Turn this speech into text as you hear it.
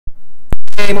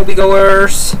Hey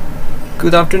moviegoers,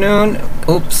 good afternoon.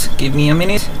 Oops, give me a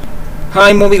minute.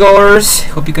 Hi moviegoers,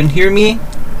 hope you can hear me.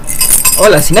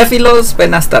 Hola cinéfilos,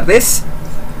 buenas tardes.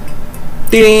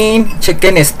 ¡Tin!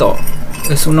 Chequen esto.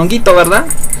 Es un honguito, ¿verdad?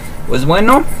 Pues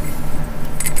bueno,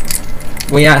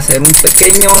 voy a hacer un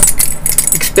pequeño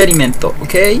experimento,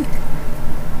 ¿ok?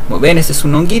 Como ven, este es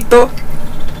un honguito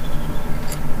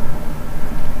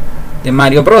de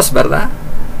Mario Bros, ¿verdad?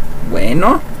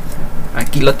 Bueno,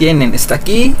 aquí lo tienen, está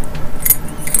aquí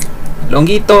el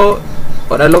honguito,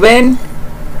 ahora lo ven.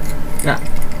 Ya.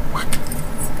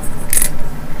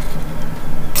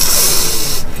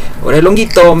 Ahora el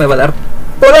honguito me va a dar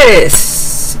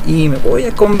poderes y me voy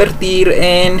a convertir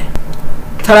en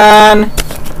 ¡tarán!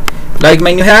 Like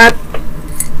my new hat.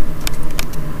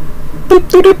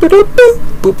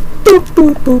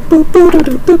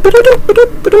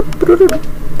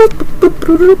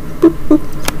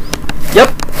 Yup,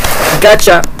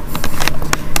 gacha.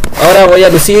 Ahora voy a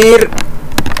lucir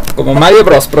como Mario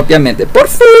Bros propiamente. Por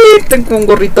fin tengo un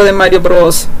gorrito de Mario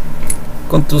Bros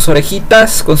con tus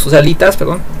orejitas, con sus alitas,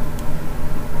 perdón.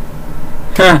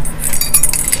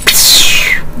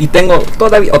 Y tengo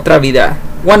todavía otra vida.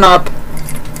 One up.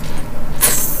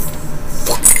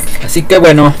 Así que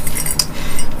bueno,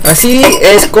 así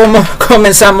es como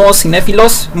comenzamos,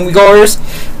 cinéfilos, moviegoers.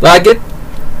 Like it.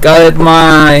 Got it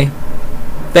my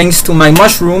thanks to my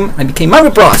mushroom, I became Mario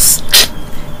Bros.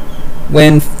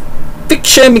 When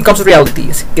fiction becomes reality.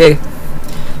 Así que,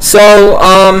 so,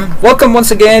 welcome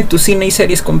once again to Cine y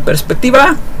Series con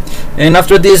Perspectiva. And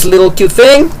after this little cute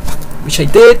thing, which I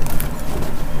did,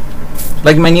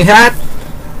 like my new hat,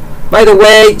 by the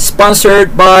way,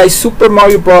 sponsored by Super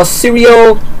Mario Bros.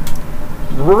 Cereal.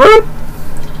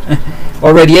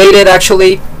 Already ate it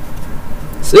actually.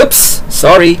 Oops,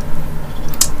 sorry.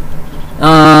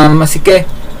 Así que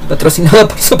patrocinado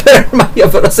por Super Mario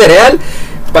Bros. Cereal,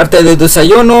 parte del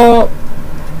desayuno,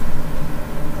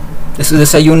 de su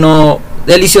desayuno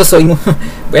delicioso y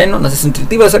bueno, no sé si es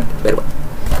intuitivo, pero bueno.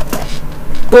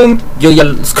 ¡Pum! Yo ya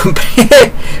los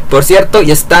compré, por cierto, y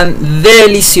están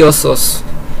deliciosos.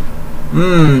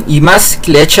 Y más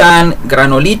que le echan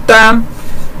granolita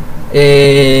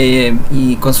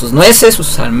y con sus nueces,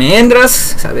 sus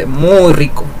almendras, sabe muy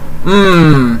rico.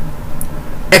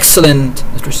 Excellent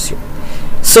nutrition.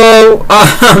 So,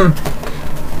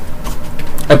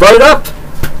 I brought it up.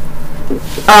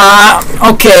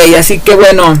 Ok, así que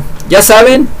bueno, ya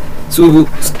saben,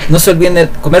 no se olviden de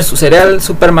comer su cereal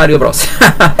Super Mario Bros.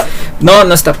 No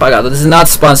está pagado. This is not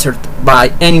sponsored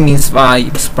by any means by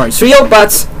Super Mario Cereal,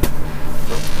 but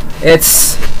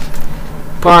it's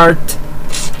part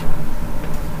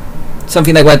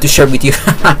something I want to share with you.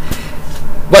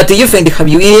 What do you think? Have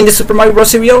you eaten the Super Mario Bros.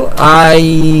 Cereal?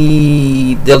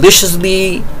 I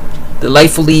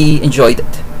delightfully enjoyed it.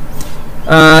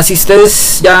 Si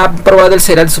ustedes ya han probado el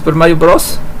cereal de Super Mario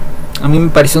Bros., a mí me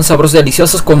parecieron sabrosos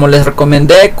deliciosos, como les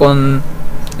recomendé, con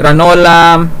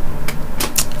granola,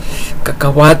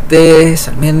 cacahuates,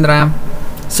 almendra.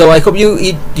 So I hope you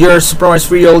eat your Super Mario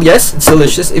cereal. Yes, it's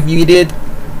delicious. If you eat it,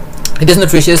 it is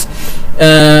nutritious.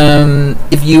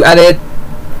 If you add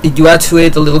to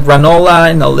it a little granola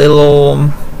and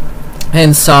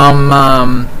and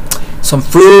some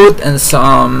fruit and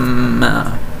some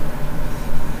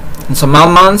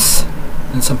almonds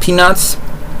and some peanuts,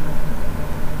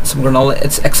 some granola,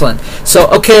 it's excellent. So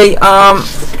okay,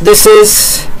 this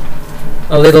is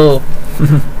a little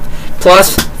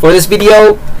plus for this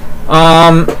video.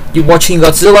 You're watching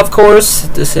Godzilla, of course.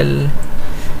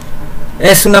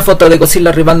 Es una foto de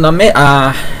Godzilla arribando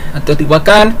a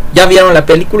Teotihuacán. Ya vieron la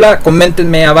película,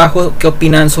 coméntenme abajo qué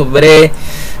opinan sobre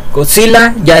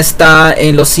Godzilla. Ya está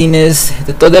en los cines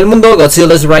de todo el mundo.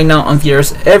 Godzilla is right now on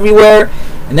theaters everywhere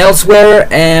and elsewhere,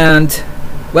 and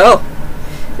well,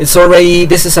 this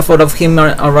is a photo of him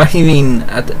arriving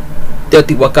at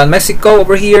Teotihuacan, Mexico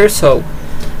over here. So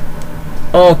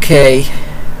okay,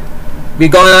 we're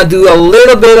gonna do a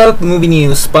little bit of movie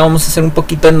news. Vamos a hacer un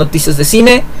poquito de noticias de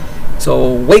cine.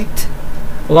 So wait,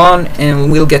 hold on,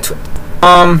 and we'll get to it.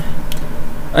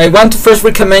 I want to first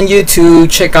recommend you to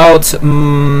check out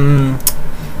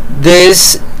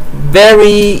this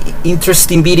very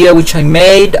interesting video which I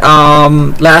made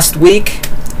last week,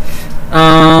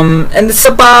 and it's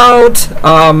about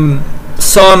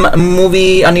some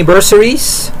movie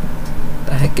anniversaries. What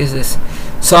the heck is this?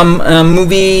 Some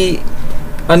movie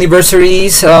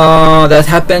anniversaries that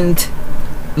happened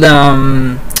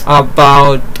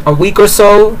about a week or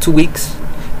so, 2 weeks,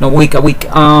 no, a week.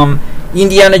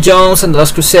 Indiana Jones and the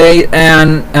Last Crusade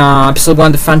and episode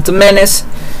 1, The Phantom Menace.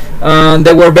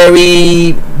 They were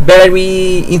very,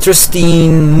 very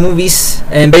interesting movies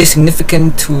and very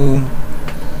significant to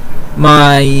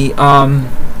my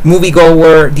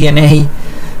moviegoer DNA,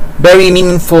 very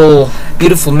meaningful,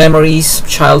 beautiful memories,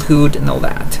 childhood and all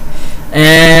that,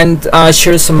 and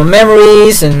share some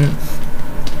memories and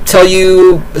tell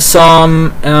you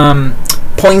some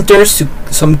pointers to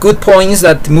some good points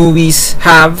that the movies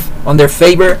have on their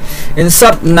favor and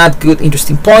some not good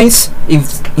interesting points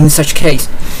if in such case.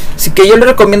 Así que yo le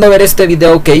recomiendo ver este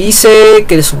video que hice,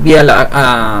 que subí a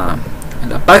la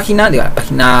página,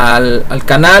 al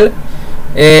canal.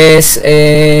 Es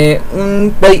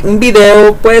un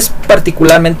video pues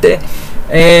particularmente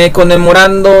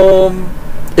conmemorando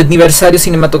aniversarios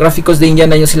cinematográficos de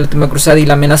Indiana Jones y la última cruzada y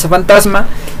la amenaza fantasma,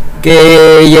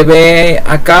 que llevé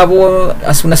a cabo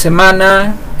hace una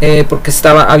semana, porque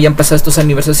habían pasado estos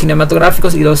aniversarios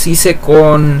cinematográficos y los hice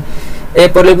con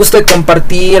por el gusto de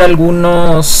compartir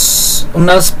unos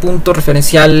puntos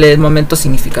referenciales, momentos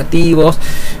significativos,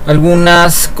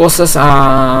 algunas cosas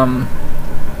a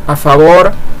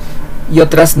favor y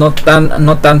otras no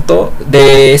tanto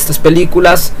de estas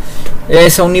películas.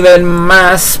 Es a un nivel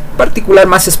más particular,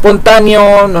 más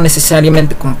espontáneo, no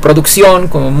necesariamente con producción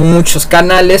como muchos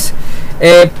canales,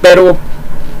 pero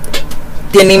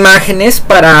tiene imágenes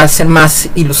para hacer más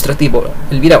ilustrativo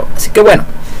el video. Así que bueno,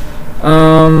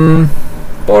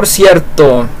 por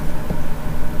cierto,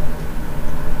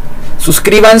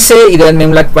 suscríbanse y denme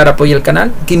un like para apoyar el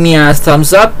canal. Give me a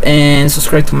thumbs up and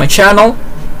subscribe to my channel.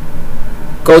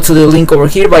 Go to the link over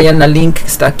here, vayan al link que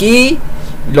está aquí,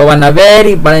 lo van a ver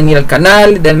y van a ir al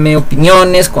canal, denme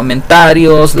opiniones,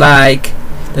 comentarios,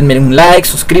 denme un like,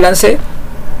 suscríbanse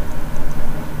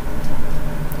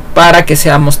para que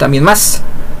seamos también más.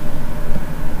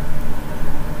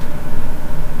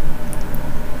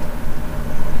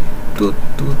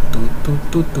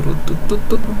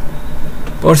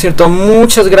 Por cierto,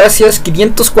 muchas gracias,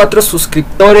 504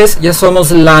 suscriptores, ya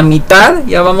somos la mitad,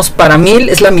 ya vamos para 1000,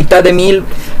 es la mitad de 1000,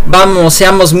 vamos,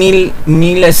 seamos 1000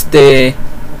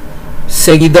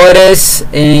 seguidores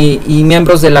y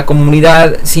miembros de la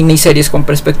comunidad Cine y Series con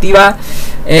Perspectiva,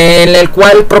 en el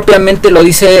cual propiamente lo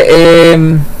dice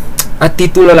a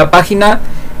título de la página,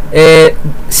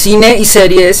 Cine y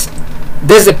Series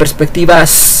desde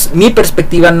perspectivas, mi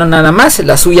perspectiva no nada más,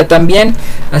 la suya también.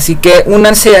 Así que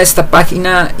únanse a esta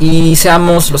página y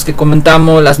seamos los que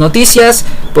comentamos las noticias,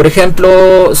 por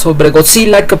ejemplo sobre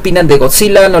Godzilla, qué opinan de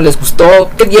Godzilla, no les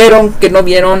gustó, qué vieron, qué no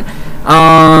vieron,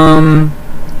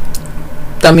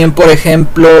 también por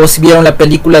ejemplo si vieron la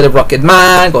película de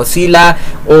Rocketman, Godzilla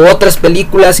o otras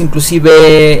películas,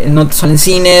 inclusive no son en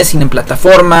cines, sino en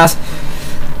plataformas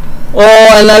o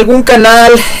en algún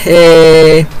canal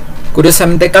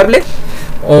curiosamente cable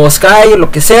o Sky o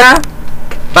lo que sea.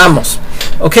 Vamos.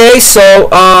 Okay, so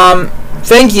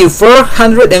thank you,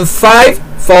 405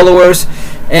 followers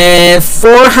and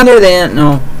 400 and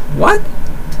no, what?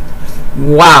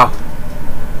 Wow,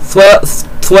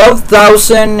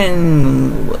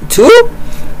 12,002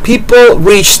 people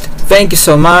reached. Thank you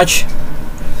so much.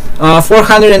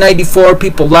 494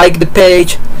 people like the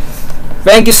page.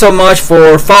 Thank you so much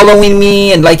for following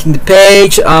me and liking the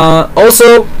page.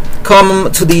 Also, come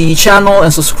to the channel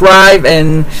and subscribe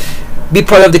and be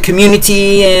part of the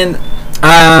community, and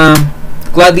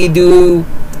gladly do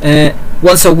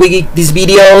once a week these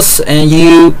videos, and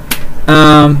you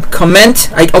comment.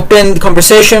 I open the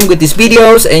conversation with these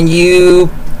videos and you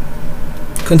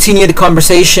continue the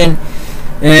conversation,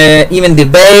 even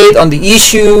debate on the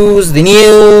issues, the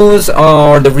news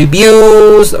or the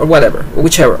reviews or whatever,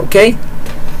 whichever. Okay,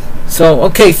 so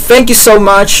okay, thank you so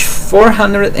much.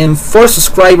 404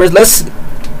 subscribers. Let's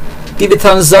give it a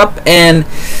thumbs up, and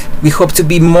we hope to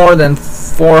be more than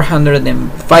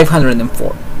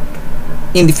 504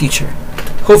 in the future.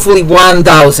 Hopefully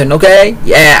 1,000. Okay,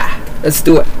 yeah, let's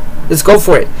do it. Let's go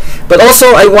for it. But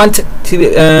also I want you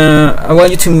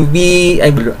to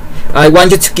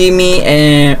give me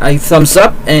a thumbs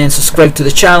up and subscribe to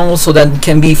the channel so that we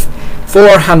can be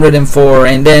 404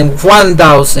 and then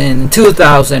 1,000,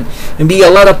 2,000, and be a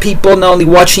lot of people not only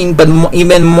watching but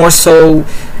even more so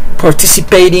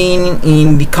participating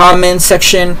in the comment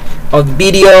section of the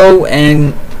video,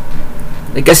 and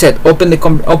like I said, open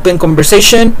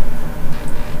conversation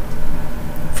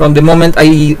from the moment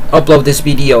I upload this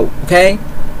video. Okay,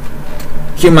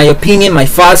 hear my opinion, my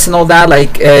thoughts and all that,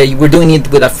 like we're doing it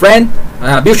with a friend,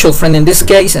 a virtual friend in this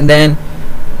case, and then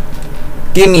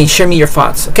share me your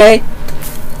thoughts. Okay,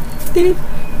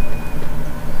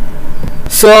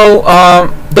 so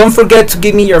don't forget to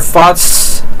give me your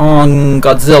thoughts on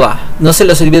Godzilla. No se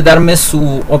les olvide darme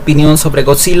su opinión sobre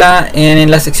Godzilla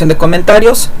en la sección de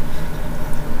comentarios.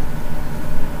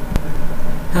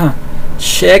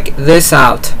 Check this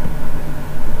out.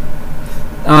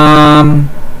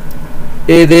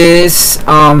 It is,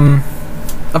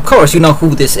 of course, you know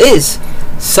who this is.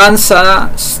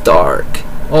 Sansa Stark.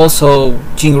 Also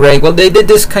Jean Grey. Well, they did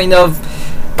this kind of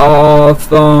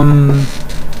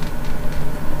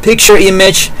picture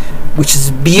image, which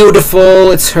is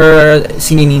beautiful. It's her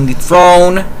sitting in the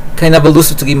throne, kind of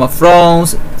elusive to Game of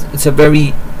Thrones. It's a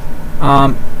very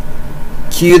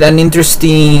cute and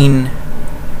interesting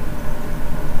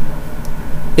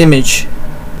image.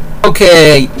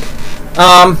 Okay,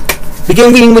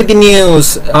 begin reading with the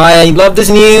news. I love this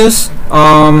news.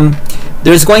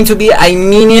 There's going to be a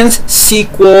Minions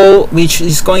sequel, which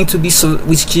is going to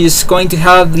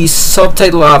have the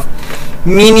subtitle of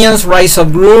Minions: Rise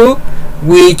of Gru,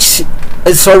 which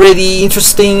is already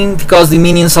interesting because the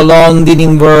Minions alone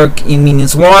didn't work in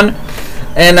Minions 1,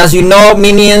 and as you know,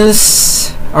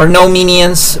 Minions are no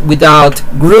Minions without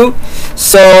Gru.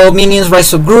 So Minions: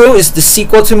 Rise of Gru is the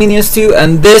sequel to Minions 2,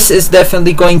 and this is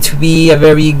definitely going to be a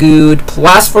very good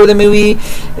plus for the movie,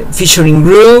 featuring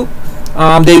Gru.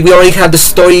 We already had the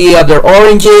story of their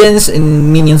origins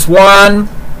in Minions 1,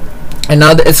 and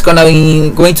now it's going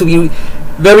to be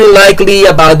very likely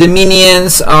about the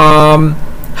Minions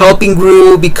helping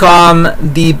Gru become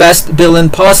the best villain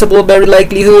possible, very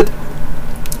likelihood.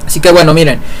 Así que bueno,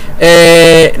 miren,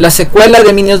 la secuela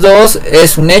de Minions 2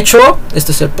 es un hecho.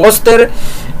 Este es el póster.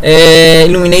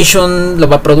 Illumination lo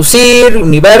va a producir,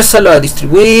 Universal lo va a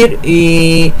distribuir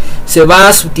y se va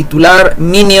a subtitular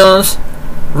Minions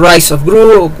Rise of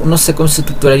Gru. No sé cómo se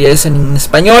titularía eso en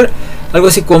español, algo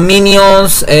así como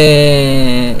Minions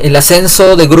el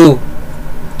ascenso de Gru.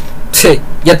 Sí,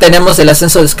 ya tenemos el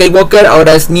ascenso de Skywalker,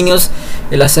 ahora es Minions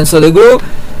el ascenso de Gru.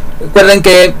 Recuerden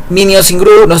que Minions sin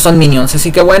Gru no son Minions,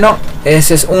 así que bueno,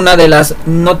 esa es una de las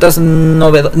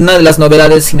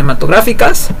novedades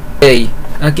cinematográficas. Okay,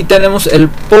 aquí tenemos el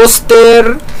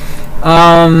póster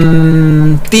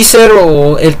teaser,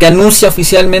 o el que anuncia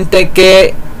oficialmente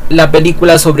que la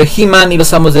película sobre He-Man y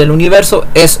los Amos del Universo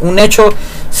es un hecho.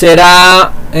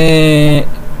 Será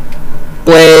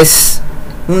pues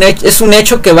es un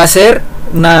hecho que va a ser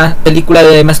una película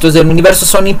de Maestros del Universo.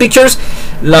 Sony Pictures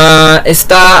la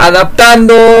está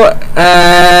adaptando,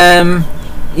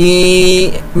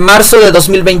 y marzo de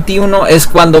 2021 es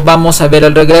cuando vamos a ver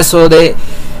el regreso de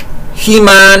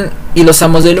He-Man y los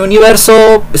Amos del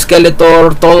Universo,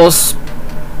 Skeletor, todos,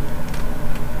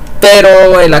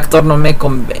 pero el actor no me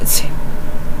convence.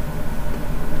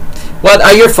 What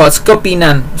are your thoughts? ¿Qué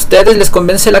opinan? ¿Ustedes les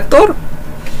convence el actor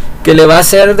que le va a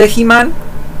hacer de He-Man?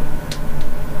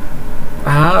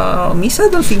 Misa,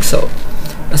 don't think so.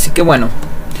 Así que bueno,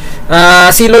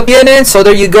 así lo tienen. So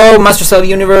there you go. Masters of the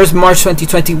Universe, March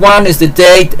 2021 is the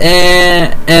date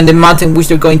and the month in which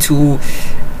they're going to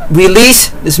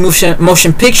release this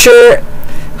motion picture.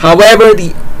 However,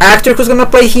 the actor who's gonna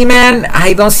play He-Man,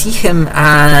 I don't see him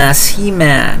as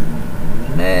He-Man.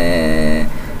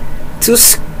 Too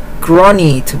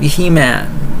scrawny to be He-Man.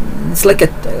 It's like a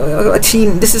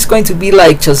teen. This is going to be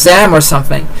like Shazam or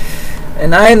something,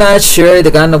 and I'm not sure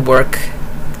they're gonna work.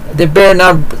 They better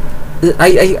not.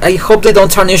 I hope they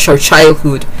don't tarnish our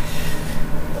childhood.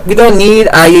 We don't need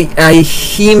a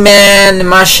He-Man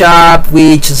mashup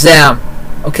with Shazam.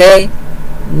 Okay,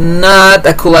 not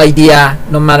a cool idea.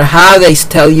 No matter how they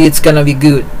tell you it's gonna be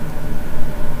good.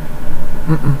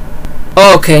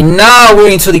 Okay, now we're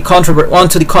into the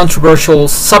controversial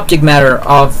subject matter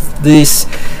of this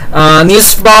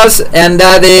news buzz, and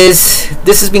that is,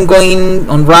 this has been going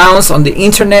on rounds on the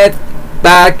internet,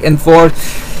 back and forth.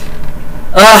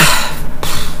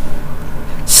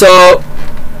 So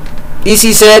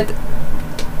easy said,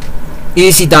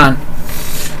 easy done.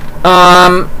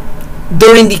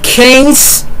 During the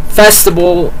Cannes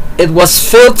festival, it was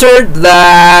filtered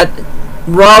that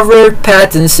Robert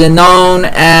Pattinson, known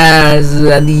as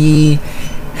the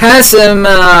handsome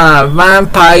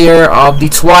vampire of the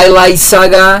Twilight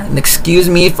Saga, and excuse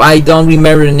me if I don't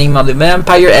remember the name of the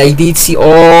vampire, I did see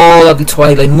all of the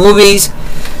Twilight movies.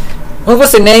 What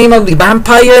was the name of the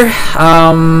vampire?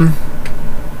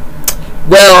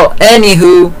 Well,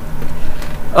 anywho,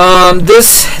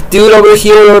 this dude over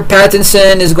here,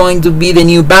 Pattinson, is going to be the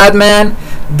new Batman.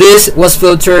 This was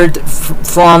filtered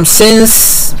from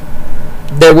since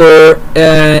they were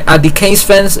at the Cannes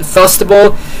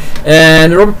Festival,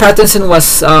 and Robert Pattinson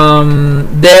was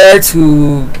there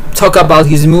to talk about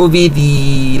his movie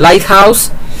The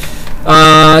Lighthouse.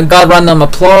 Got random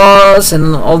applause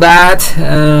and all that,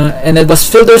 and it was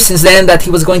filtered since then that he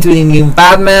was going to be the new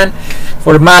Batman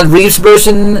for Matt Reeves'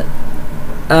 version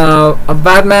of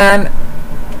Batman.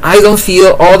 I don't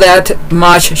feel all that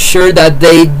much sure that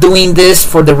they doing this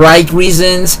for the right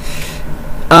reasons.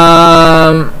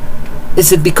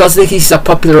 is it because he's a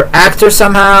popular actor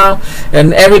somehow,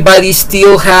 and everybody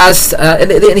still has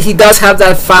and he does have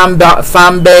that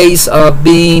fan base of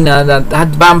being that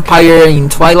vampire in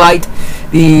Twilight,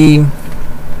 the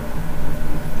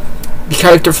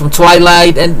character from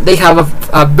Twilight, and they have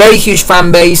a very huge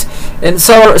fan base, and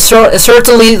so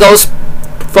certainly those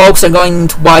folks are going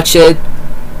to watch it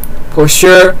for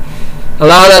sure. A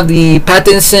lot of the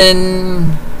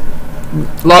Pattinson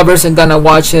lovers are gonna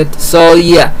watch it, so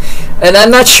yeah. And I'm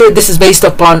not sure this is based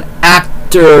upon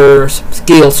actors'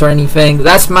 skills or anything.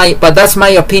 That's my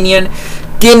opinion.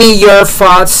 Give me your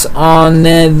thoughts on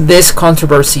this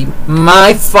controversy.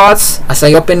 My thoughts, as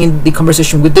I open in the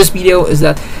conversation with this video, is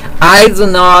that I'm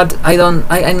not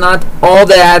all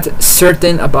that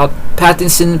certain about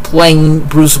Pattinson playing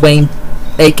Bruce Wayne,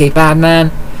 aka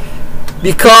Batman,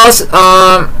 because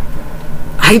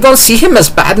I don't see him as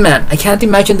Batman. I can't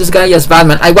imagine this guy as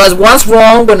Batman. I was once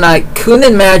wrong when I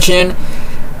couldn't imagine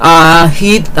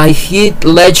Heath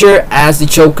Ledger as the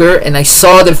Joker, and I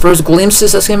saw the first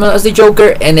glimpses of him as the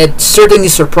Joker, and it certainly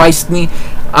surprised me.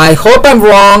 I hope I'm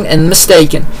wrong and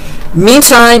mistaken.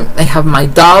 Meantime, I have my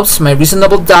doubts, my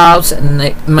reasonable doubts,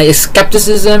 and my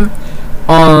skepticism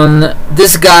on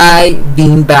this guy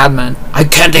being Batman. I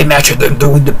can't imagine them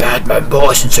doing the Batman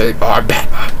voice and say, "Oh,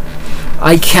 Batman."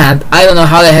 I can't. I don't know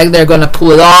how the heck they're gonna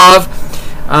pull it off.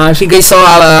 I think I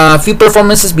saw a few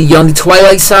performances beyond the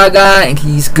Twilight saga, and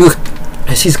he's good.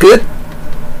 He's good.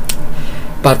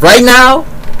 But right now,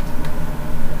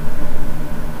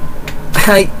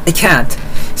 I can't.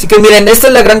 Así que miren, esta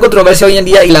es la gran controversia hoy en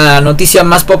día, y la noticia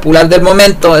más popular del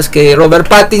momento es que Robert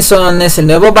Pattinson es el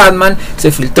nuevo Batman.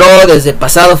 Se filtró desde el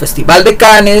pasado Festival de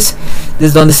Cannes,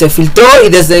 desde donde se filtró, y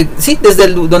desde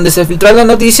donde se filtró la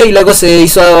noticia, y luego se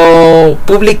hizo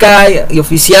pública y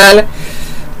oficial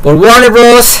por Warner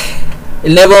Bros.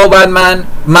 El nuevo Batman.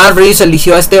 Matt Reeves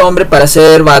eligió a este hombre para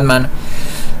ser Batman.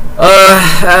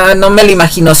 No me lo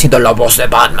imagino siendo la voz de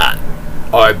Batman.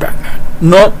 Ay, Batman.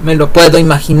 No me lo puedo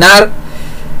imaginar.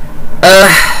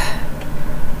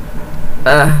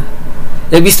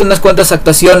 He visto unas cuantas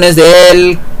actuaciones de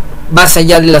él más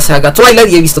allá de la saga Twilight,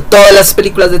 y he visto todas las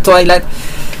películas de Twilight,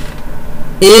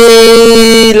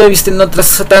 y lo he visto en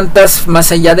otras tantas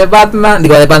más allá de Batman,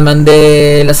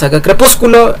 de la saga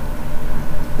Crepúsculo.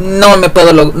 No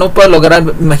puedo lograr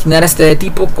imaginar a este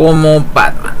tipo como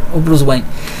Batman o Bruce Wayne.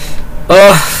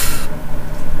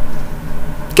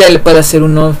 ¿Qué le puede hacer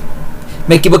uno?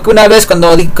 Me equivoqué una vez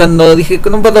cuando dije que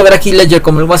no puedo ver a Heath Ledger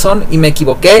como el Guasón, y me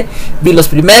equivoqué. Vi los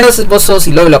primeros esbozos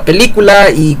y luego la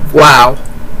película, y wow.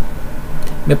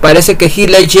 Me parece que Heath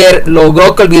Ledger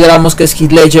logró que olvidáramos que es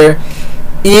Heath Ledger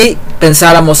y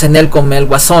pensáramos en él como el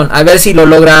Guasón. A ver si lo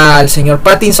logra el señor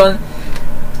Pattinson.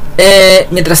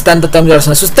 Mientras tanto, también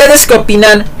razones. ¿Ustedes qué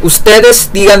opinan? Ustedes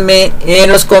díganme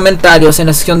en los comentarios, en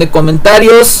la sección de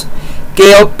comentarios,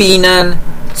 qué opinan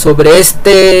sobre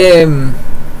este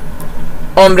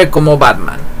hombre como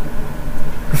Batman.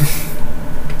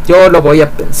 Yo lo voy a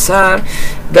pensar.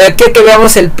 De aquí a que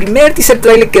veamos el primer teaser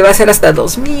trailer, que va a ser hasta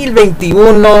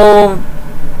 2021,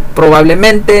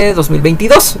 probablemente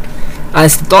 2022.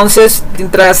 Hasta entonces,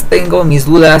 mientras tengo mis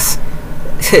dudas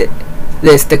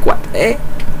de este cuate.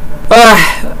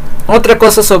 Otra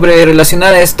cosa sobre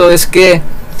relacionar a esto es que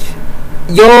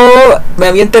yo me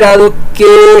había enterado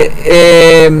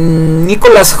que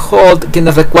Nicholas Hoult,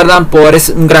 quienes recuerdan por Es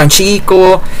un gran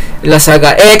chico, la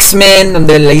saga X-Men,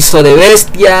 donde le hizo de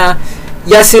bestia,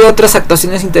 y hace otras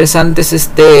actuaciones interesantes,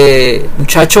 este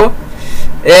muchacho.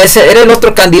 Era el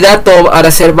otro candidato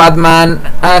para ser Batman.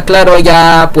 Claro,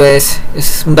 ya pues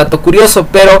es un dato curioso,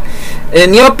 pero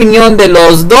en mi opinión, de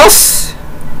los dos,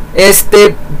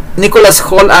 Nicholas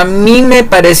Hoult a mí me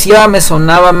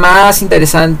sonaba más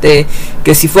interesante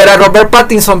que si fuera Robert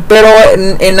Pattinson, pero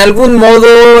en algún modo,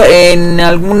 en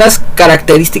algunas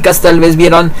características tal vez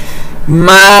vieron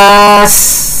más,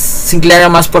 se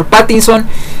inclinaron más por Pattinson.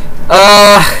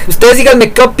 Ustedes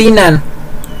díganme qué opinan.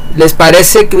 ¿Les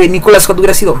parece que Nicholas Hoult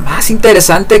hubiera sido más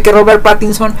interesante que Robert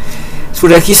Pattinson? Su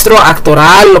registro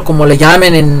actoral, o como le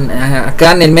llamen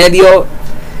acá en el medio,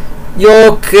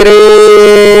 yo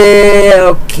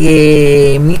creo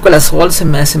que Nicholas Hoult se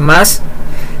me hace más.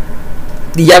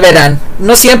 Y ya verán,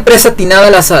 no siempre es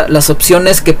atinado las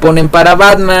opciones que ponen para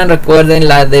Batman. Recuerden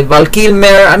la de Val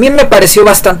Kilmer. A mí me pareció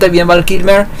bastante bien Val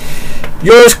Kilmer.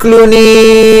 George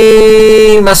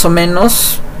Clooney, más o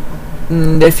menos.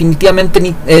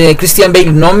 Definitivamente Christian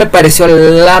Bale no me pareció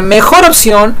la mejor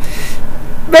opción,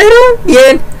 pero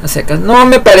bien, o sea, no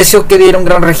me pareció que diera un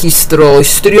gran registro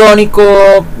histriónico.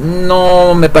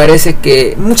 No me parece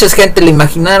que mucha gente lo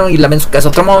imaginaron y la ven su caso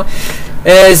otro modo.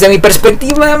 Desde mi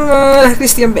perspectiva,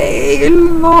 Christian Bale,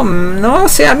 no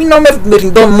sé, a mí no me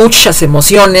brindó muchas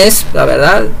emociones, la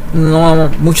verdad, no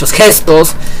muchos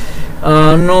gestos,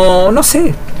 no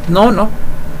sé, no.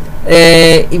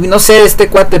 Y no sé, este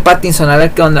cuate Pattinson, a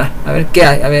ver qué onda, a ver qué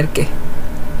hay, a ver qué.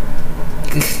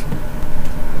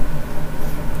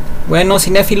 Bueno,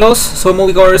 cinéfilos, so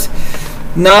moviegoers,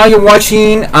 now you're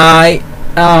watching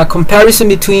comparison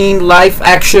between live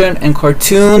action and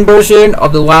cartoon version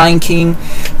of The Lion King.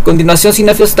 A continuación,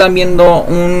 cinéfilos están viendo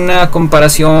una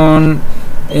comparación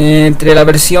entre la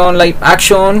versión live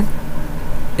action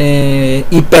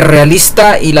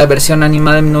hiperrealista y la versión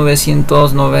animada de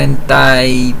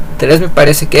 1993, me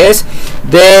parece que es,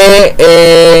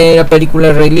 de la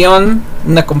película Rey León.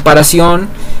 Una comparación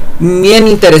bien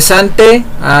interesante,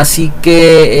 así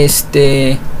que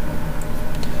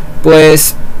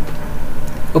pues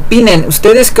opinen,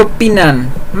 ¿ustedes qué opinan?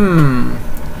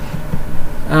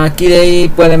 Aquí de ahí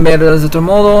pueden ver de otro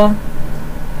modo.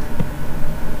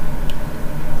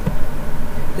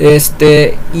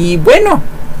 Y bueno,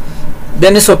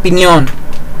 denme su opinión.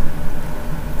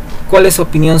 ¿Cuál es su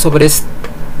opinión sobre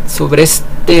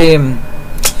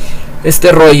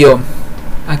este rollo?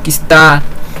 Aquí está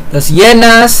las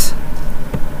hienas.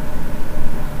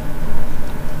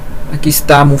 Aquí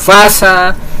está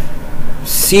Mufasa,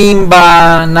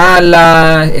 Simba,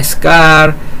 Nala,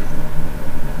 Scar,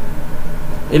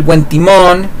 el buen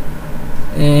Timón.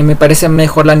 Me parece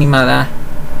mejor la animada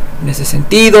en ese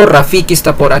sentido. Rafiki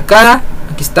está por acá.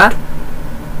 Aquí está.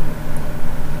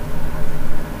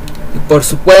 Y por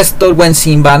supuesto el buen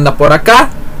Simba anda por acá.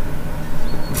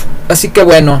 Así que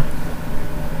bueno,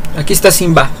 aquí está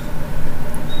Simba.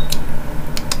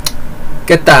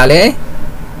 ¿Qué tal,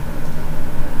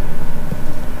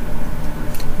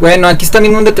 Bueno, aquí está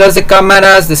también un detrás de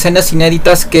cámaras de escenas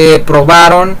inéditas que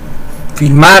probaron,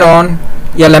 filmaron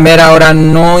y a la mera hora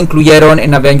no incluyeron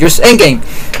en Avengers Endgame.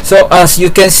 So as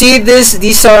you can see,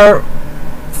 these are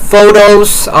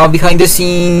photos of behind the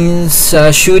scenes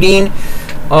shooting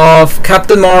of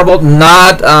Captain Marvel.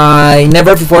 Not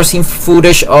never before seen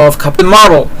footage of Captain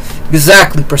Marvel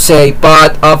exactly per se,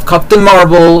 but of Captain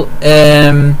Marvel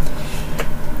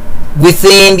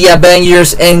within the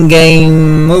Avengers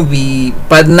Endgame movie,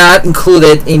 but not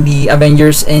included in the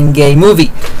Avengers Endgame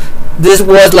movie. This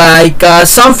was like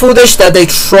some footage that they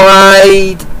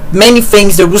tried many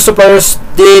things. The Russo brothers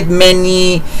did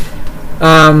many,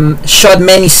 shot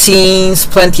many scenes,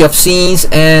 plenty of scenes,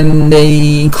 and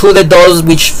they included those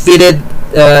which fitted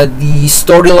the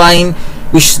storyline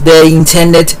which they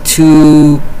intended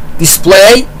to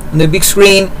display on the big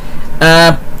screen.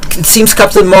 It seems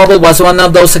Captain Marvel was one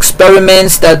of those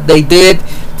experiments that they did,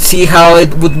 see how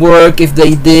it would work if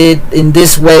they did in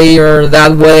this way or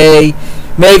that way.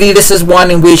 Maybe this is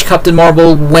one in which Captain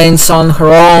Marvel went on her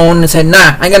own and said,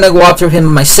 nah, I'm gonna go after him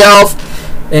myself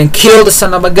and kill the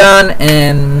son of a gun,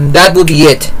 and that would be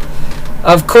it.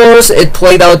 Of course, it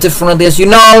played out differently, as you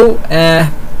know,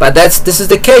 but this is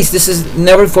the case. This is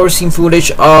never before seen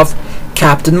footage of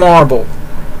Captain Marvel.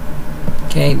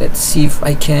 Okay, let's see if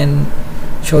I can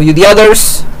show you the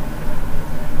others.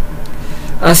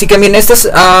 Así que miren, esto es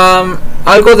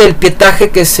algo del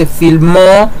pietaje que se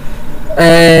filmó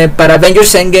para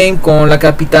Avengers Endgame con la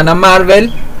Capitana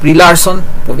Marvel, Brie Larson,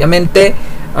 obviamente.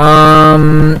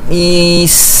 Y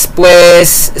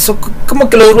pues eso, como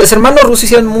que los hermanos rusos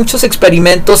hicieron muchos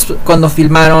experimentos cuando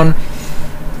filmaron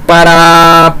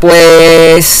para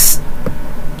pues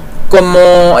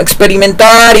como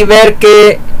experimentar y ver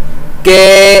qué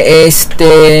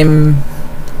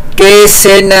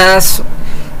escenas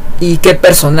y qué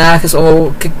personajes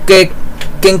o qué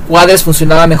encuadres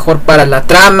funcionaba mejor para la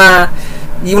trama,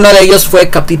 y uno de ellos fue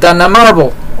Capitana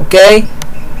Marvel. Ok,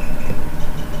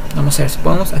 vamos a ver si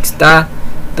podemos. Aquí está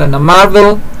Capitana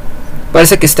Marvel,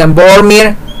 parece que está en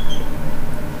Bormir.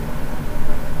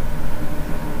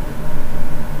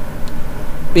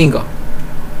 Bingo.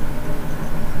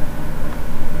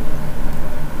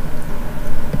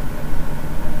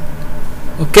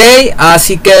 Ok,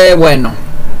 así que bueno.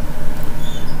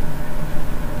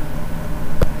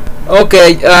 Ok,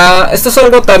 esto es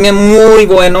algo también muy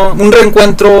bueno. Un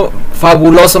reencuentro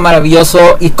fabuloso,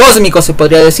 maravilloso y cósmico, se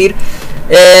podría decir.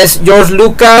 Es George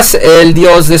Lucas, el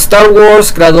dios de Star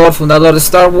Wars, creador, fundador de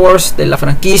Star Wars, de la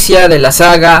franquicia, de la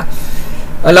saga,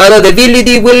 al lado de Billy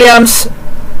D. Williams,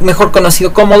 mejor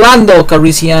conocido como Lando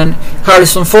Calrissian,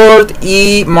 Harrison Ford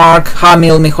y Mark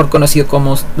Hamill, mejor conocido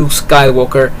como Luke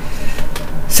Skywalker.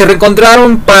 Se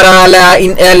reencontraron para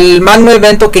el magno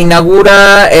evento que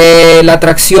inaugura la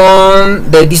atracción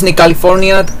de Disney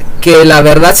California, que la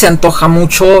verdad se antoja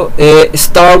mucho,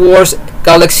 Star Wars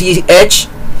Galaxy Edge.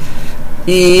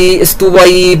 y estuvo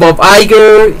ahí Bob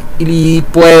Iger y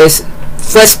pues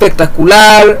fue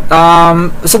espectacular.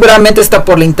 Seguramente está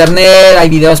por la internet, hay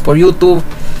videos por YouTube.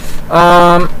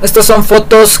 Estas son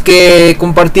fotos que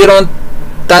compartieron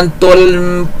tanto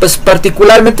pues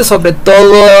particularmente sobre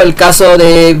todo el caso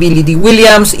de Billy D.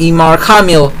 Williams y Mark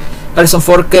Hamill. Harrison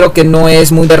Ford creo que no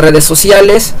es muy de redes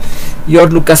sociales,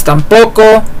 George Lucas tampoco,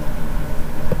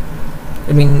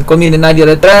 con Milenario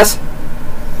detrás.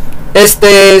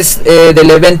 Este es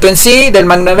del evento en sí, del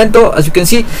magno evento. As you can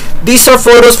see, these are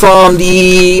photos from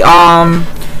the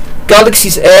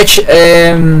Galaxy's Edge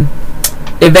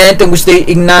event in which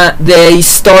they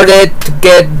started to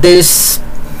get this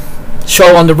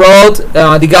show on the road,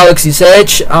 the Galaxy's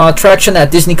Edge attraction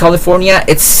at Disney California.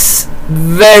 It's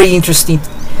very interesting.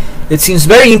 It seems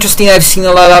very interesting. I've seen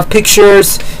a lot of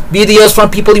pictures, videos from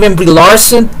people. Even Brie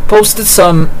Larson posted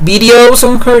some videos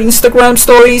on her Instagram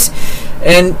stories,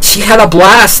 and she had a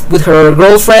blast with her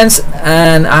girlfriends.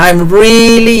 And I'm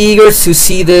really eager to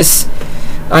see this.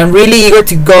 I'm really eager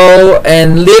to go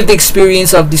and live the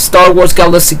experience of the Star Wars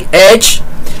Galaxy's Edge.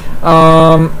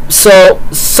 So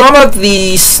some of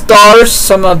the stars,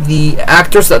 some of the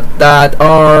actors that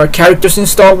are characters in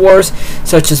Star Wars,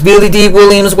 such as Billy D.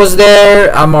 Williams was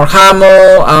there, Mark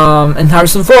Hamill, and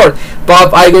Harrison Ford.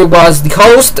 Bob Iger was the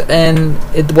host, and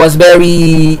it was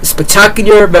very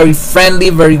spectacular, very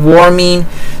friendly, very warming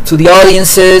to the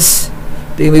audiences.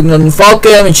 They even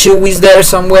Falcon and Chewie's there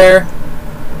somewhere.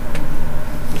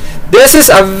 This is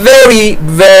a very,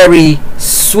 very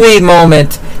sweet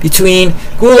moment between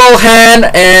good old Han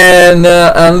and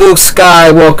Luke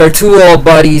Skywalker, two old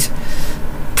buddies.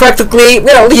 Practically,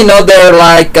 well, you know, they're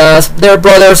like they're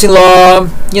brothers-in-law.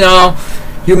 You know,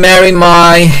 you marry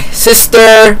my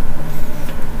sister,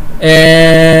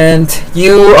 and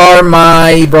you are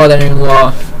my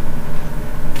brother-in-law.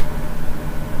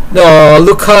 No,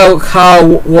 look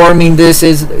how warming this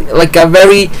is. Like a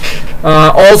very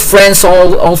old friends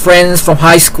from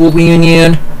high school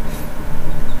reunion.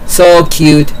 So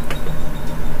cute,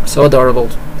 so adorable.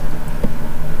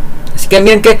 Así que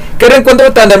miren qué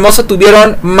reencuentro tan hermoso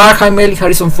tuvieron Mark Hamill y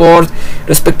Harrison Ford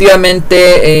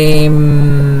respectivamente.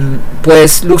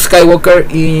 Pues Luke Skywalker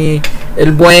y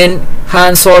el buen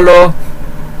Han Solo.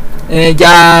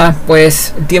 Ya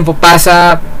pues el tiempo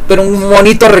pasa, pero un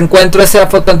bonito reencuentro. Esa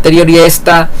foto anterior y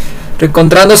esta,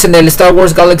 reencontrándose en el Star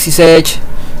Wars Galaxy's Edge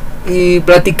y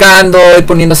platicando y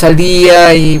poniéndose al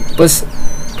día. Y pues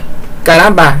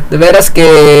caramba, de veras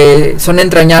que son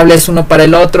entrañables uno para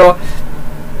el otro.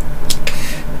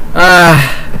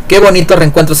 Qué bonito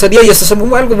reencuentro ese día, y eso es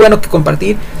algo bueno que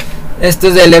compartir. Este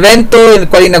es del evento, el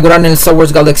cual inauguraron el Star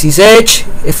Wars Galaxy's Edge.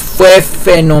 Fue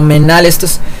fenomenal. Esto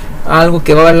es algo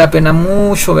que vale la pena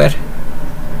mucho ver.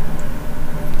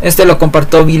 Este lo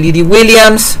compartió Billy D.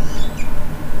 Williams,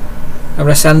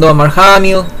 abrazando a Mark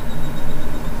Hamill.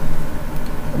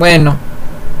 Bueno,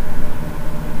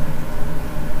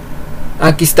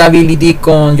 aquí está Billy D.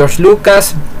 con George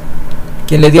Lucas,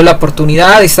 quien le dio la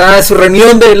oportunidad. Está en su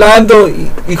reunión de Lando y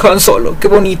Han Solo. Qué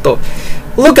bonito.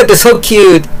 Look at this, so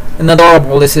cute and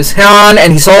adorable. This is Han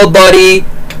and his old buddy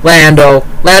Lando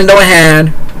and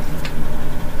Han.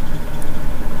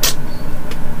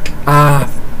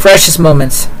 Precious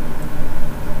moments,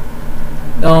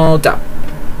 no doubt.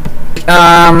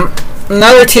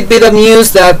 Another tidbit of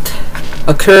news that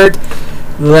occurred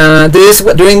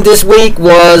during this week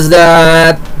was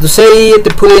that,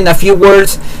 to put in a few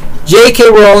words,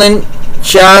 J.K. Rowling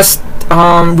just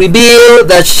revealed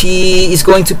that she is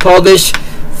going to publish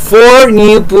 4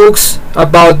 new books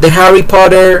about the Harry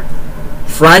Potter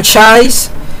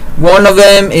franchise. One of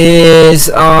them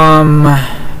is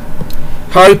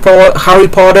Harry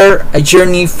Potter, A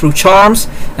Journey Through Charms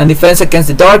and Defense Against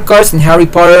the Dark Arts, and Harry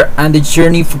Potter and the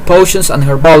Journey Through Potions and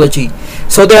Herbology.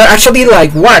 So there are actually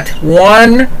like what? 2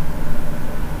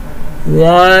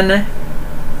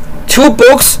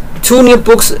 new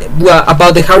books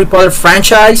about the Harry Potter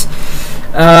franchise.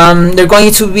 They're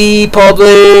going to be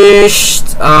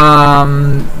published.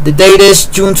 The date is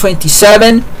June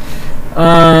 27.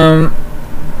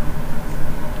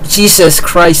 Jesus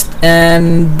Christ.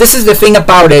 And this is the thing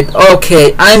about it.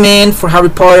 Okay, I'm in for Harry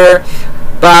Potter,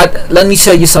 but let me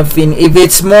tell you something. If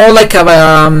it's more like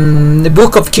the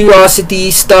Book of Curiosity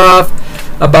stuff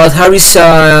about Harry's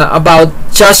about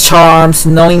just charms,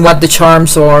 knowing what the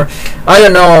charms, or I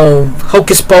don't know,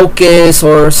 hocus pocus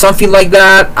or something like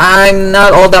that, I'm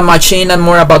not all that much in. I'm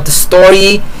more about the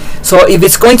story. So if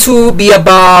it's going to be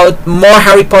about more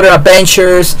Harry Potter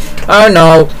adventures, I don't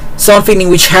know, something in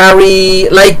which Harry,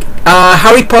 like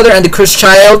Harry Potter and the Cursed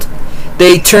Child,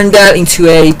 they turned that into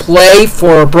a play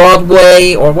for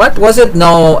Broadway, or what was it?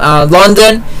 No,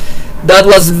 London. That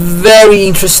was very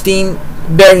interesting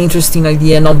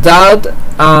idea, no doubt.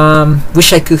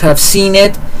 Wish I could have seen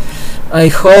it. I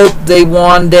hope they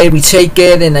one day retake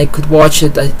it and I could watch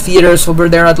it at theaters over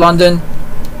there at London.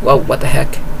 Well, what the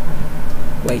heck?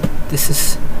 Wait, this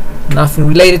is nothing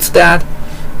related to that.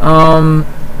 And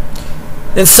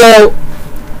so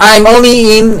I'm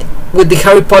only in with the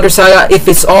Harry Potter saga if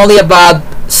it's only about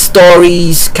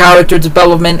stories, character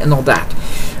development, and all that.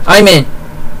 I'm in.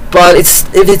 But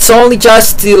if it's only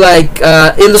just to like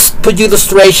put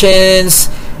illustrations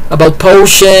about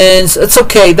potions, it's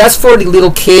okay. That's for the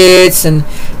little kids and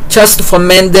just to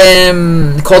foment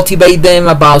them, cultivate them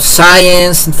about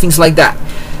science and things like that.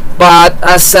 But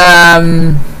as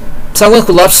someone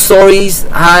who loves stories,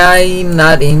 I'm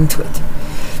not into it.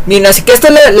 Miren, así que esta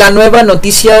es la nueva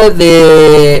noticia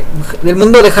del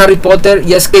mundo de Harry Potter,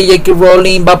 y es que J.K.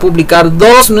 Rowling va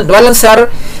a lanzar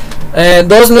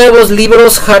dos nuevos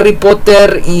libros, Harry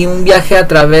Potter y un viaje a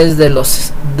través de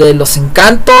los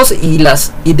encantos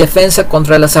y defensa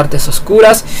contra las artes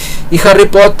oscuras, y Harry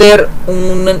Potter,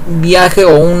 un viaje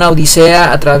o una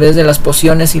odisea a través de las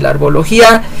pociones y la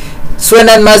herbología.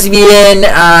 Suenan más bien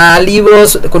a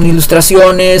libros con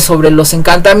ilustraciones sobre los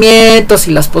encantamientos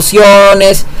y las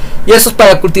pociones, y eso es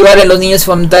para cultivar en los niños y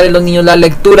fomentar en los niños la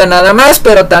lectura nada más,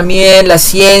 pero también la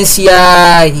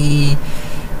ciencia y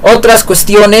otras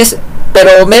cuestiones,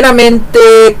 pero meramente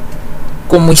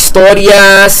como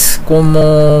historias,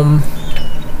 como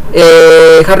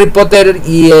Harry Potter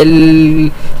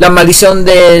y la maldición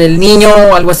del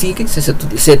niño, algo así que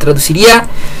se traduciría,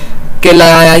 que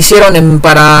la hicieron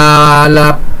para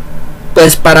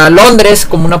Londres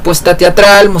como una puesta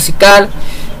teatral, musical.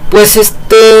 Pues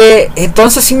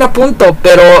entonces sí me apunto,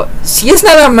 pero si es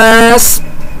nada más,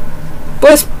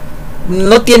 pues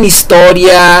no tiene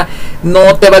historia,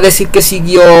 no te va a decir que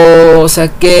siguió, o sea,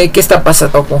 qué está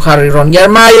pasando con Harry, Ron y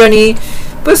Hermione,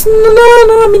 pues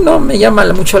no, a mí no me llama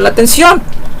mucho la atención.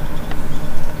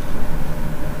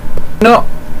 No,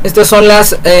 estas son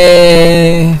las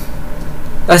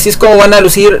así es como van a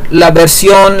lucir la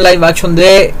versión live action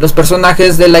de los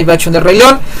personajes de live action de Rey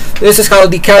León. This is how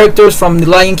the characters from the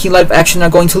Lion King live action are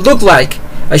going to look like.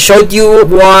 I showed you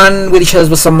one which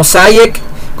was a mosaic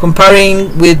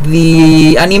comparing with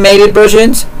the animated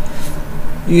versions.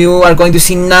 You are going to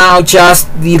see now just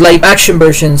the live action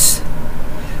versions.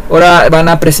 Ahora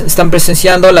están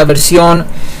presenciando la versión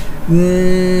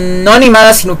no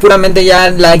animada, sino puramente ya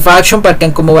live action, para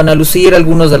que cómo van a lucir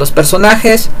algunos de los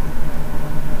personajes.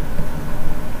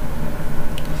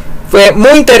 Fue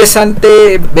muy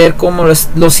interesante ver cómo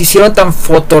los hicieron tan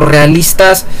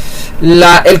fotorrealistas,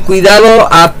 el cuidado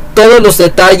a todos los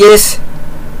detalles.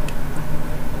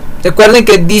 Recuerden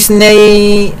que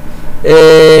Disney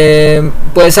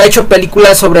pues ha hecho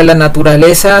películas sobre la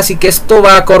naturaleza, así que esto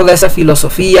va acorde a esa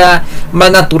filosofía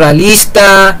más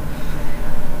naturalista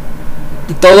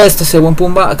y todo esto. Según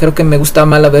Pumba, creo que me gusta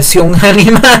más la versión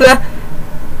animada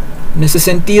en ese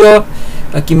sentido.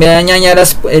 Aquí me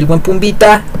dañarás el buen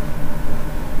Pumbita.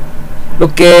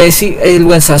 Lo que sí, el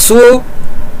buen Sasu.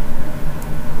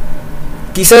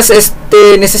 Quizás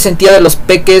en ese sentido de los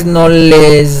peques no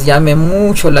les llame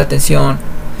mucho la atención.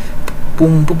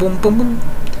 Pum.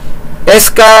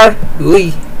 Scar,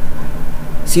 uy,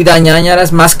 sí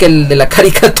dañañaras más que el de la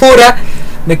caricatura.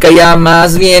 Me caía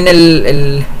más bien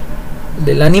el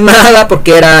de la animada,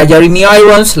 porque era Jeremy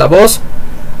Irons la voz.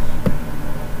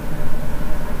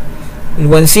 El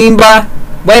buen Simba.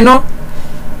 Bueno,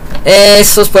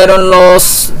 esos fueron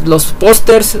los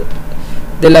pósters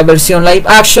de la versión live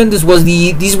action. These were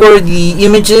the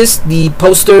images, the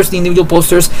individual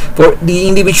posters for the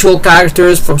individual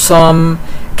characters from some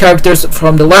characters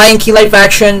from the Lion King live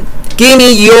action. Give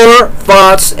me your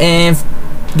thoughts and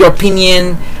your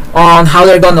opinion on how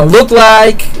they're gonna look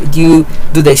like. Do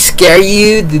they scare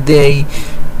you?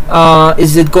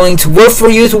 Is it going to work for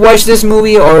you to watch this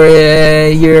movie, or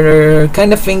you're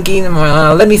kind of thinking,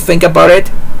 let me think about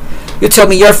it? You tell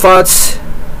me your thoughts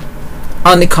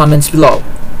on the comments below.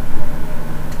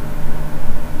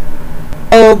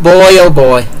 Oh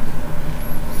boy,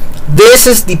 this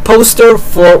is the poster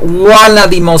for one of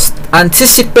the most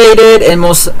anticipated and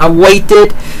most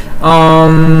awaited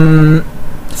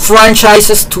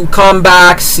franchises to come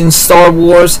back since Star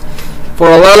Wars. For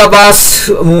a lot of us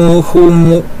who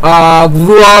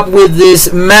grew up with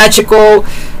this magical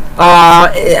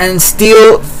and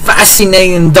still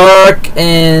fascinating, dark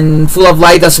and full of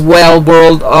light as well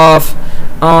world of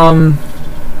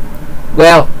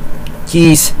well,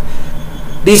 geez,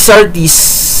 these are the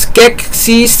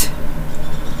Skeksis,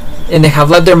 and they have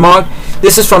left their mark.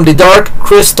 This is from the Dark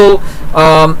Crystal.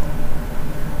 Well,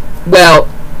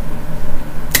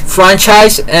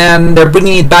 franchise, and they're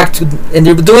bringing it back to, and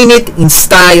they're doing it in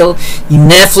style in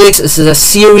Netflix. This is a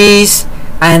series,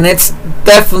 and it's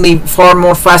definitely far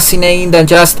more fascinating than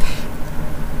just,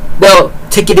 well,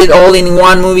 taking it all in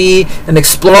one movie and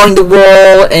exploring the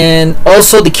world. And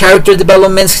also the character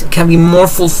developments can be more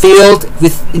fulfilled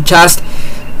with just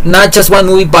not just one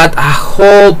movie but a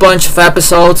whole bunch of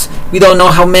episodes. We don't know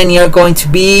how many are going to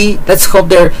be. Let's hope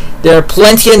there are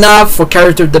plenty enough for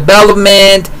character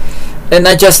development and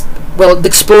not just, well, the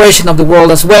exploration of the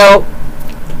world as well.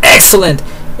 Excellent.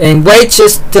 And wait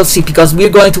just till see, because we're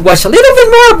going to watch a little bit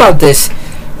more about this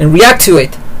and react to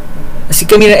it. Así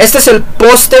que miren, este es el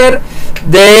póster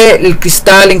de El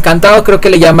Cristal Encantado, creo que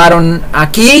le llamaron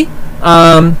aquí.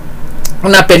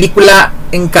 Una película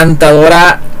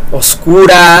encantadora,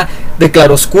 oscura, de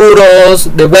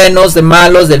claroscuros, de buenos, de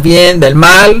malos, del bien, del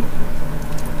mal.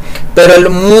 Pero el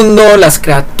mundo, las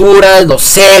criaturas, los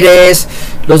seres,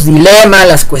 los dilemas,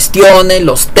 las cuestiones,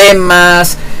 los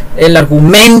temas, el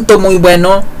argumento muy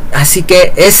bueno. Así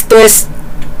que esto es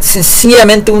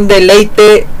sencillamente un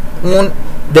deleite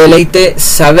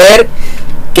saber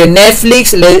que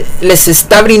Netflix les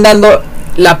está brindando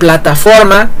la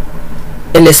plataforma,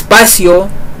 el espacio,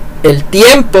 el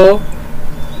tiempo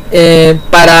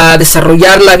para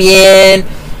desarrollarla bien,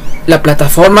 la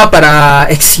plataforma para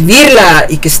exhibirla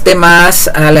y que esté más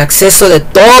al acceso de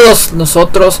todos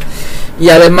nosotros, y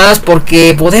además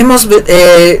porque podemos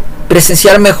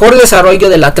presenciar mejor desarrollo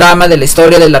de la trama, de la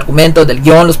historia, del argumento, del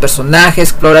guión, los personajes,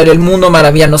 explorar el mundo,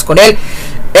 maravillarnos con él,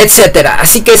 etcétera.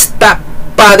 Así que está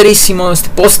padrísimo este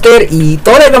póster y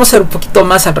todavía vamos a ver un poquito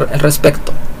más al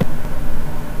respecto.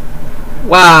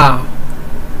 Wow.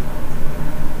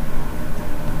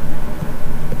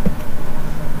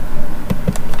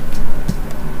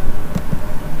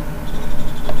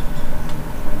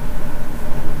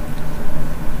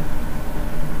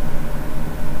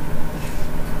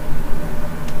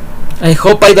 I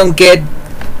hope I don't get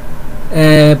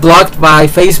blocked by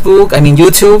Facebook, I mean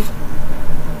YouTube,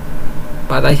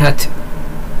 but I had to.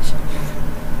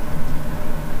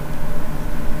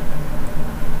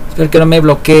 Espero que no me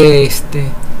bloquee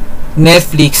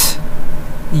Netflix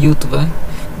y YouTube.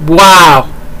 Wow.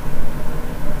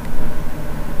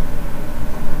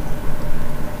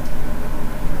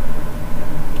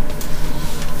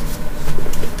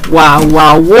 Wow,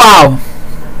 wow, wow.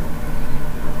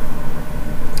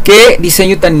 Qué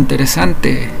diseño tan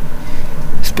interesante.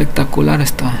 Espectacular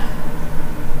está.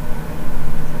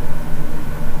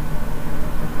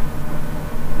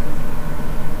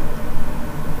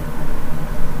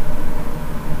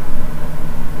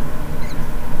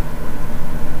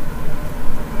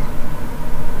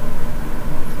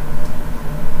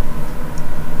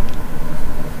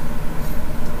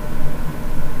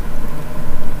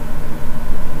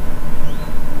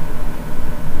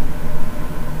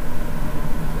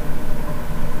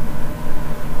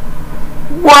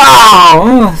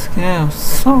 Wow, oh,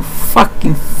 so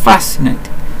fucking fascinating.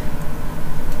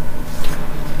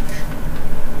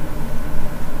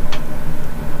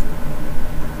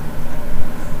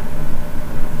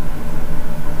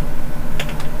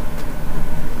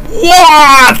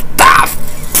 What the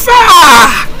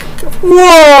fuck?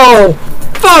 Whoa,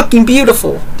 fucking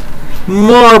beautiful,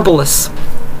 marvelous.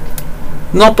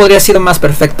 No podría ser más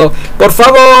perfecto. Por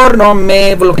favor, no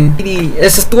me bloqueen.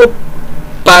 Eso estuvo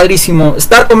padrísimo.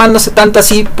 Está tomándose tanto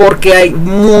así porque hay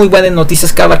muy buenas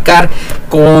noticias que abarcar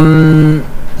con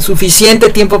suficiente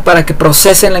tiempo para que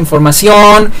procesen la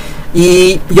información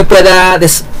y yo pueda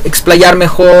explayar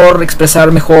mejor,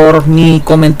 expresar mejor mis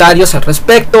comentarios al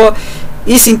respecto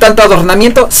y sin tanto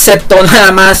adornamiento, excepto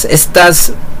nada más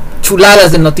estas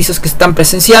chuladas de noticias que están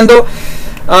presenciando.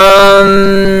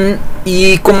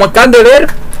 Y como acaban de ver,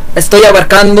 estoy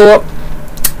abarcando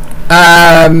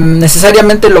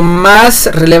necesariamente lo más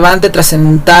relevante,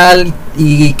 trascendental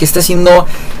y que está haciendo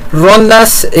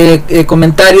rondas,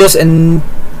 comentarios en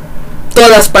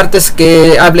todas partes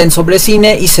que hablen sobre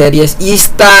cine y series, y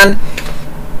están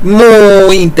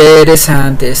muy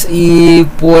interesantes. Y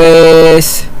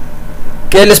pues,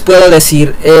 ¿qué les puedo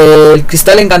decir? El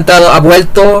Cristal Encantado ha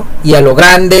vuelto y a lo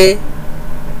grande.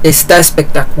 Está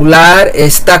espectacular,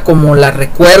 está como la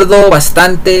recuerdo,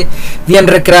 bastante bien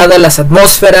recreada las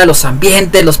atmósferas, los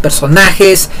ambientes, los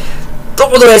personajes,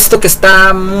 todo esto que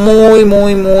está muy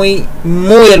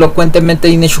elocuentemente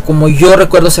bien hecho, como yo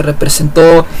recuerdo se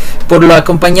representó por la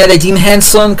compañía de Jim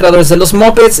Henson, creadores de los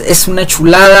Muppets. Es una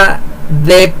chulada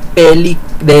de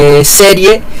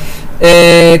serie.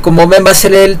 Como ven, va a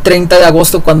ser el 30 de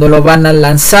agosto cuando lo van a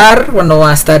lanzar. Bueno,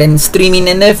 va a estar en streaming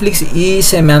en Netflix y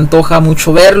se me antoja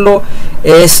mucho verlo.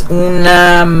 Es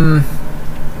una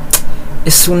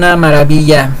es una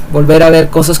maravilla volver a ver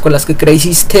cosas con las que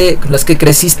creciste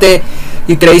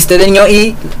y creíste de niño,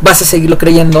 y vas a seguirlo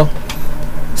creyendo.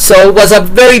 So it was a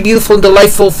very beautiful and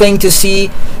delightful thing to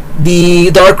see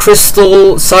the Dark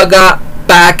Crystal saga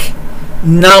back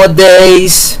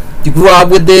nowadays. You grew up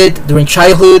with it during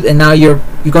childhood, and now you're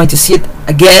going to see it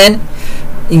again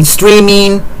in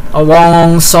streaming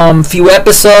along some few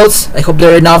episodes. I hope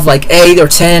they're enough, like 8 or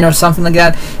 10 or something like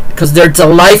that, because they're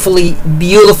delightfully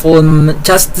beautiful and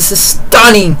just, this is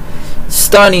stunning,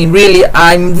 really.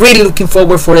 I'm really looking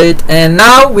forward for it. And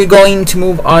now we're going to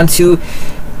move on to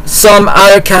some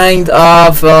other kind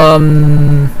of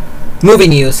movie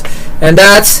news, and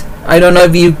that's, I don't know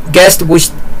if you guessed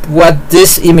what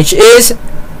this image is.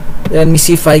 Let me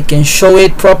see if I can show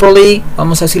it properly.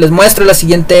 Vamos a ver si les muestro la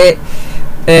siguiente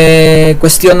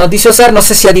cuestión noticiosa. No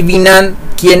sé si adivinan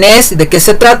quién es, de qué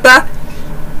se trata.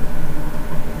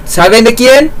 ¿Saben de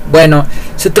quién? Bueno,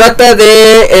 se trata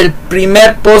de el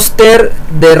primer póster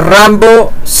de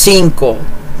Rambo 5.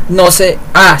 No sé,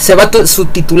 se va a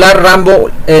subtitular Rambo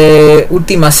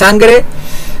Última Sangre.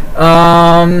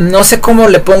 No sé cómo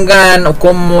le pongan o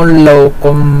cómo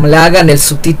le hagan el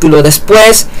subtítulo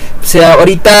después. O sea,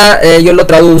 ahorita yo lo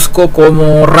traduzco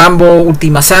como Rambo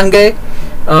Última Sangre.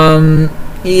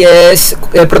 Y es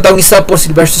protagonizado por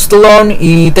Sylvester Stallone,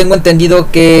 y tengo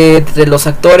entendido que entre los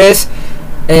actores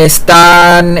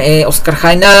están Oscar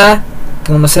Jaenada,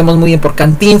 que conocemos muy bien por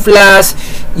Cantinflas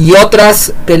y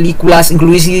otras películas,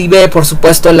 inclusive por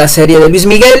supuesto la serie de Luis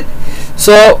Miguel.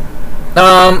 So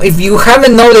if you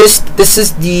haven't noticed, this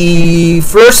is the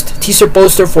first teaser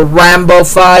poster for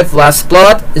Rambo5 Last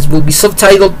Blood. It will be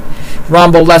subtitled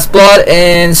Rambo Last Blood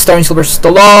and starring Sylvester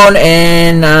Stallone,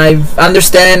 and I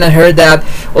heard that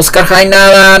Oscar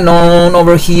Jaenada, known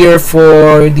over here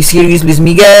for the series Luis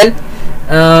Miguel,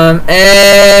 and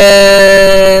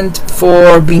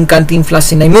for being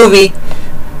Cantinflas in a movie.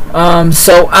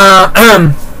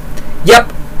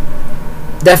 Yep,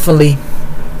 definitely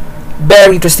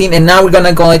very interesting. And now we're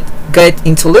gonna get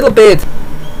into a little bit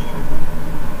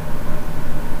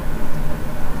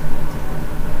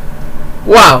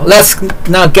wow, let's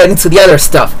now get into the other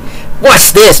stuff.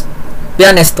 Watch this.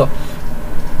 Vean esto.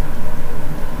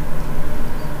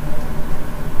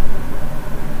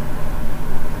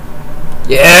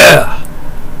 Yeah.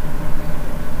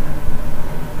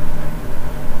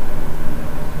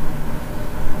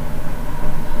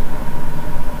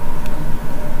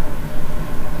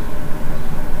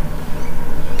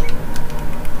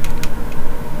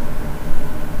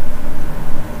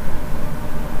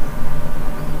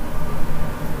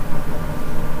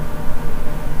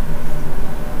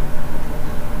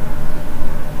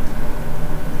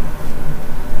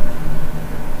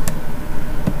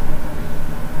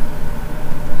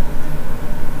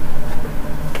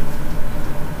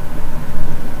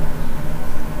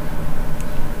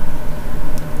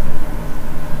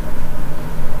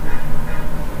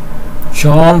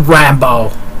 John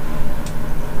Rambo.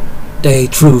 They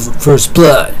drew first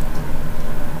blood.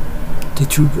 They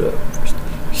drew first.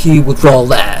 He would draw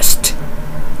last.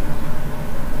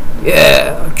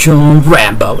 Yeah, John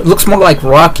Rambo. It looks more like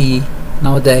Rocky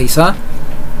nowadays, huh?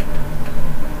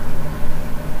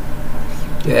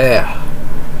 Yeah.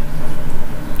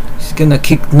 He's gonna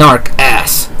kick narc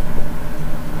ass.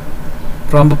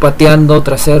 Rambo pateando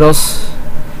traseros.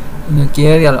 No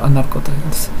quiere a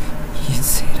narcotraficantes. ¿Quién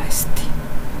será este?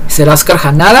 ¿Será Oscar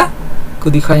Jaenada?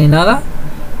 ¿Could be Jaenada?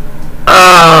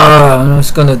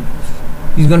 He's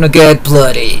gonna get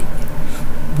bloody.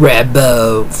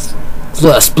 Rambo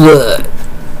plus blood.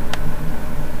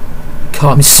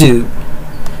 Coming soon.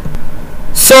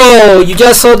 So you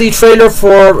just saw the trailer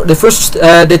for the first,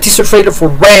 the teaser trailer for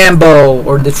Rambo,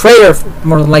 or the trailer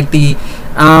more like the.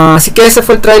 Así que ese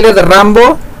fue el trailer de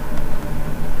Rambo.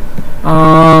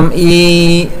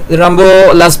 Y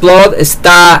Rambo Last Blood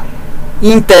está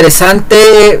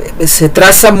interesante. Se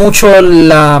traza mucho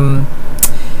lo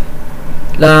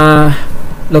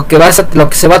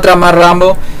que se va a tramar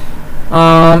Rambo.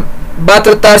 Va a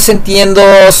tratarse, entiendo,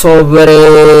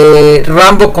 sobre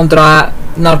Rambo contra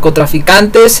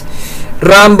narcotraficantes.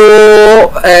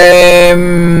 Rambo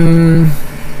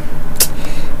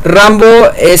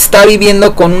está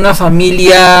viviendo con una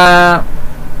familia,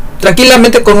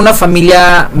 tranquilamente con una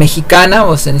familia mexicana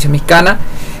o ascendencia mexicana.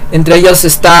 Entre ellos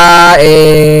está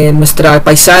nuestra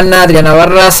paisana Adriana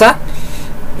Barraza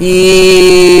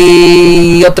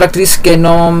y otra actriz que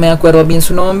no me acuerdo bien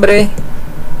su nombre.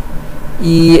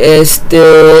 Y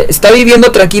está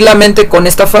viviendo tranquilamente con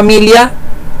esta familia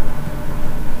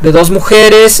de dos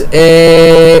mujeres.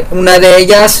 Una de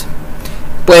ellas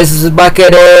pues va a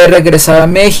querer regresar a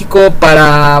México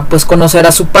para pues conocer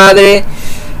a su padre.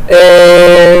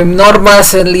 No va a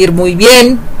salir muy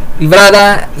bien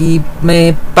librada, y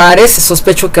me parece,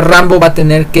 sospecho que Rambo va a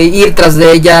tener que ir tras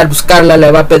de ella al buscarla. Le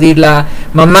va a pedir la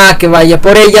mamá que vaya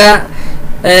por ella.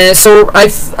 So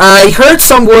I heard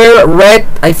somewhere, read,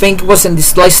 I think it was in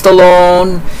this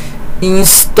Stallone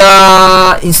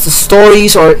Insta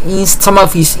stories, or some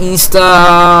of his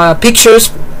Insta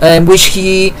pictures, in which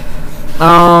he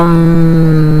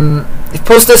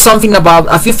posted something about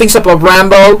a few things about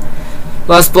Rambo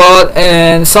Last Blood,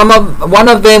 and one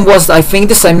of them was, I think,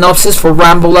 the synopsis for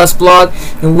Rambo Last Blood,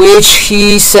 in which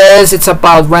he says it's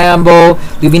about Rambo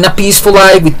living a peaceful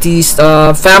life with this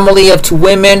family of 2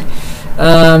 women,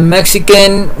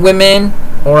 Mexican women,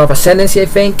 or of ascendancy, I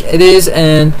think it is,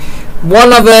 and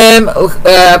one of them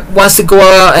wants to go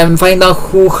out and find out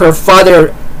who her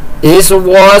father is or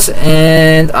was,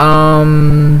 and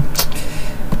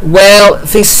well,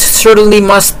 things certainly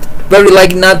must very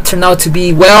likely not turn out to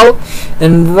be well,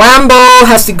 and Rambo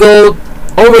has to go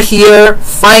over here,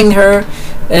 find her,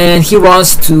 and he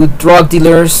runs to drug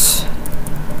dealers,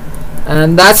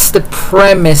 and that's the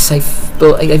premise. I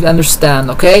understand.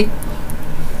 Okay,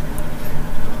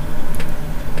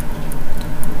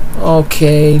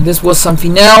 this was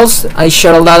something else. I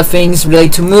shared a lot of things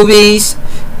related to movies.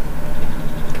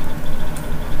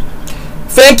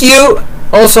 Thank you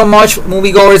all so much,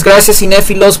 moviegoers. Gracias,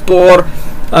 cinéfilos, por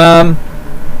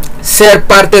ser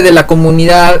parte de la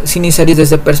comunidad Cine y Series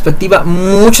desde Perspectiva.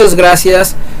 Muchas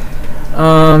gracias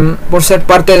por ser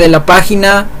parte de la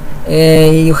página,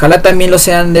 y ojalá también lo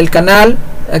sean del canal.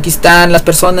 Aquí están las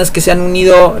personas que se han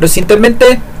unido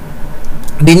recientemente.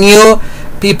 The new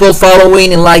people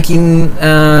following and liking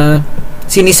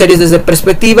Cine y Series desde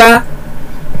Perspectiva.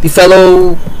 The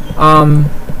fellow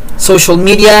social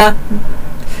media.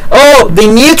 Oh, the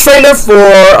new trailer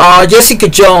for Jessica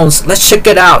Jones. Let's check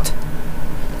it out.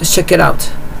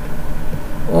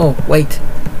 Oh, wait.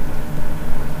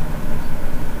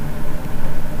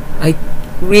 I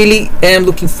really am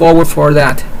looking forward for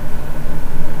that.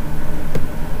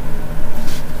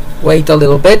 Wait a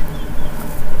little bit.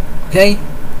 Okay,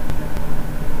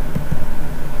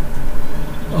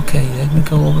 let me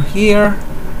go over here.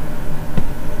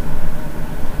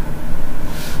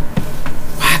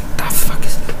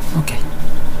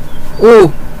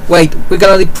 Oh, wait, we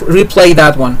gotta replay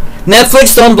that one.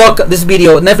 Netflix, don't block this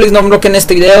video. Netflix, no bloqueen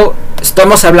este video.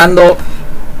 Estamos hablando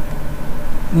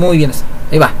muy bien.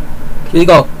 Ahí va. Here we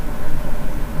go.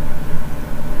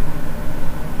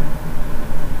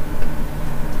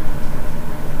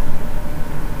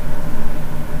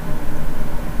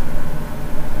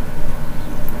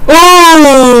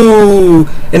 Oh,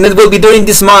 and it will be during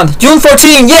this month, June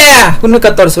 14. Yeah,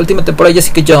 1/14, última temporada de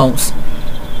Jessica Jones.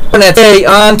 Okay,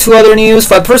 on to other news.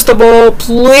 But first of all,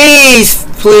 please,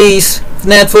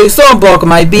 Netflix, don't block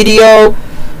my video.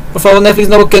 Por favor, Netflix,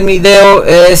 no bloqueen mi video.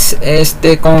 Es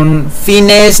con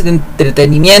fines de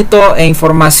entretenimiento e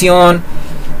información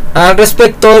al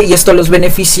respecto, y esto los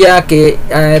beneficia que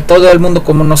todo el mundo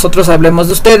como nosotros hablemos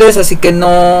de ustedes, así que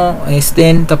no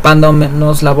estén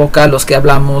tapándonos la boca los que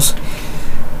hablamos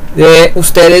de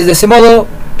ustedes de ese modo.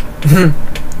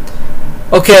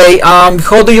 Okay,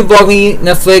 how do you block me,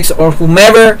 Netflix or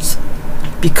whomever?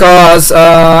 Because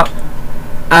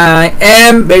I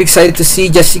am very excited to see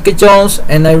Jessica Jones,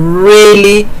 and I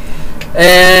really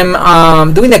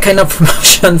am doing a kind of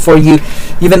promotion for you,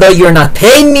 even though you're not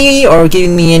paying me or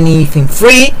giving me anything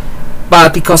free,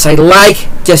 but because I like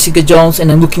Jessica Jones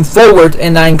and I'm looking forward,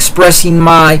 and I'm expressing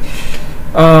my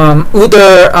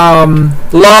utter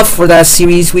love for that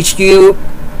series, which you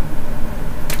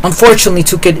unfortunately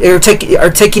are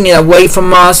taking it away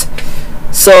from us.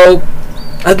 So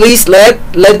at least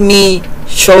let me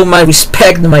show my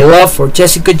respect and my love for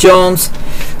Jessica Jones.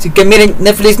 Así que miren,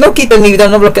 Netflix, no quiten mi video,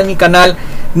 no bloqueen mi canal,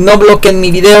 no bloqueen mi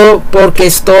video, porque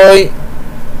estoy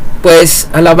pues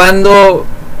alabando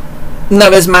una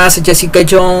vez más a Jessica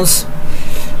Jones,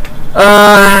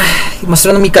 y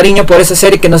mostrando mi cariño por esa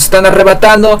serie que nos están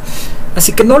arrebatando.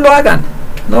 Así que no lo hagan.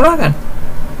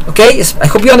 Okay, I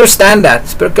hope you understand that.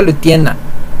 Espero que lo entiendan.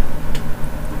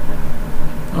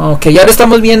 Ok, ahora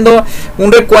estamos viendo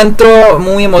un recuento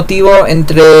muy emotivo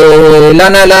entre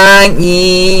Lana Lang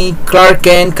y Clark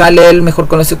Kent, Kal-El, mejor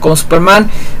conocido como Superman,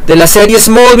 de la serie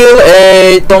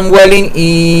Smallville. Tom Welling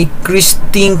y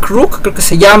Christine Crook, creo que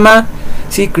se llama.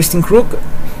 Sí, Christine Crook,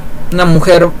 una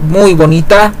mujer muy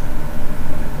bonita.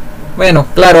 Bueno,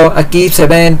 claro, aquí se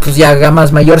ven pues ya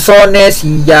gamas mayorzones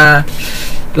y ya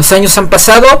los años han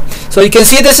pasado. So you can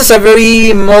see this is a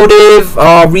very emotive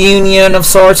reunion of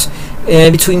sorts,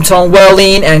 between Tom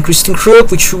Welling and Kristen Krug,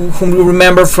 whom you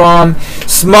remember from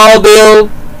Smallville.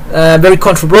 Very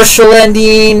controversial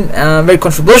ending, very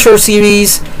controversial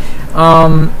series.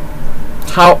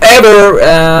 However,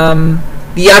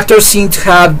 the actors seem to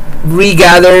have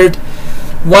regathered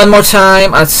one more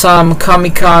time at some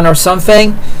Comic-Con or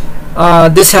something.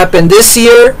 This happened this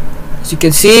year, as you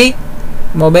can see.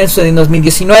 Momento en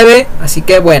 2019, así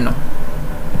que bueno.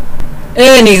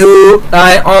 Anywho,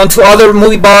 on to other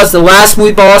movie buzz. The last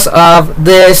movie buzz of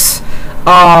this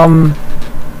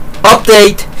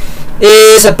update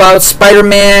is about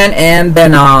Spider-Man and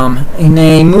Venom in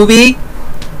a movie,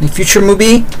 a future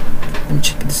movie. Let me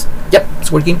check this. Yep,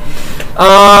 it's working.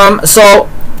 So,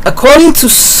 according to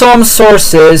some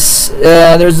sources,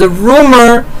 there's a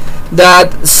rumor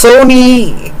that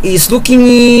Sony is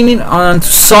looking onto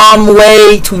some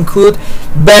way to include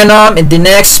Venom in the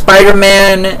next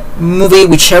Spider-Man movie,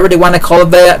 whichever they want to call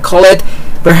it.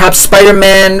 Perhaps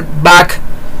Spider-Man back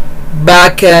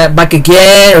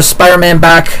again, or Spider-Man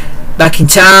back in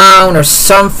town, or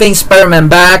something. Spider-Man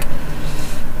back,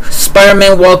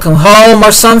 Spider-Man Welcome Home,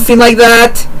 or something like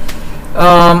that.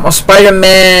 Or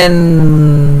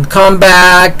Spider-Man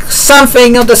Comeback,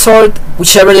 something of the sort,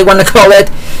 whichever they want to call it,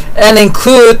 and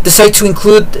decide to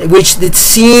include, which it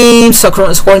seems,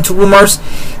 according to rumors,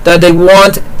 that they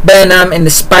want Venom in the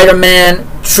Spider-Man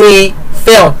 3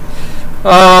 film.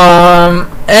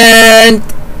 And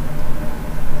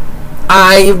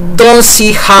I don't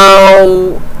see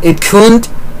how it couldn't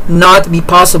not be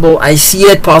possible. I see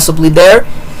it possibly there.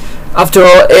 After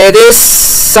all, it is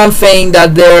something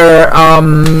that they're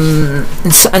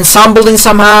ensembling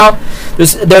somehow.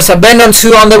 There's a Venom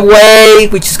 2 on the way,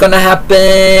 which is gonna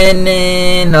happen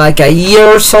in like a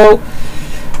year or so.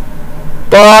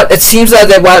 But it seems that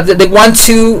they want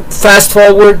to fast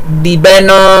forward the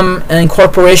Venom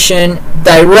incorporation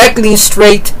directly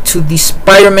straight to the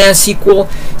Spider-Man sequel,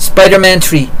 Spider-Man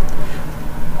 3.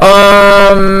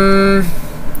 Tom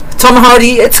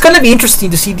Hardy. It's gonna be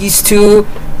interesting to see these two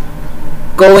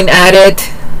going at it,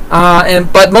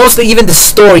 but mostly even the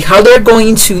story, how they're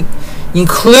going to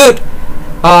include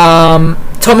Tom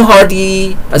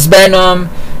Hardy as Venom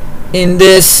in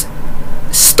this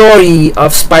story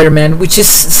of Spider-Man, which is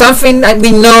something that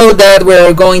we know that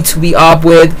we're going to be up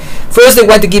with. First, they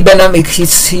want to give Venom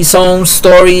his own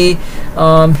story,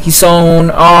 his own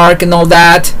arc and all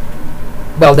that.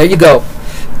 Well, there you go.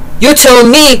 You tell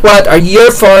me, what are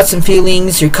your thoughts and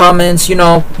feelings, your comments,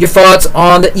 your thoughts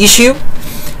on the issue.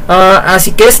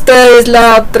 Así que esta es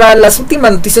las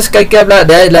últimas noticias que hay que hablar,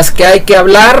 de las que hay que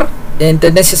hablar en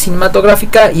tendencia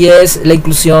cinematográfica, y es la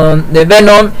inclusión de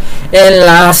Venom en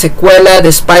la secuela de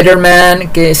Spider-Man,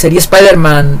 que sería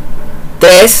Spider-Man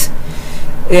 3.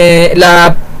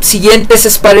 La siguiente es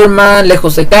Spider-Man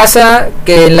Lejos de Casa,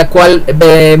 en la cual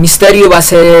Mysterio va a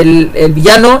ser el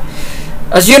villano.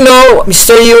 As you know,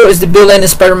 Mysterio is the villain in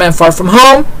Spider-Man Far From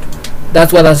Home.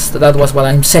 That was what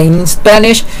I'm saying in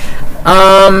Spanish.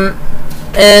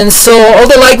 And so all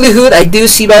the likelihood, I do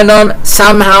see Venom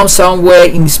somehow, somewhere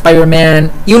in the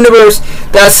Spider-Man universe.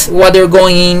 That's what they're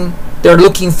looking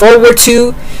forward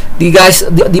to,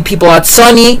 the people at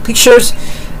Sony Pictures,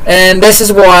 and this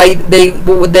is why they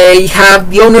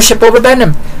have the ownership over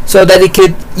Venom, so that they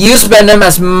could use Venom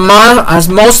as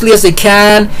mostly as they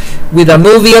can with a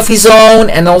movie of his own,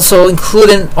 and also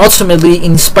including ultimately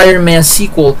in Spider-Man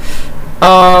sequel.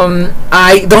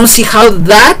 I don't see how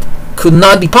that could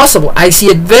not be possible. I see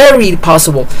it very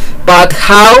possible, but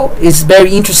how is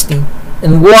very interesting,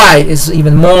 and why is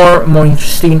even more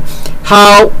interesting.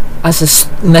 How,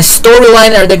 in a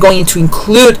storyline, are they going to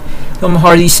include Tom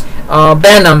Hardy's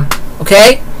Venom?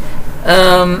 Okay,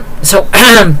 so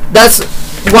that's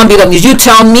one bit of news. You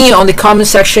tell me on the comment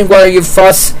section what are your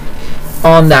thoughts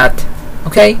on that.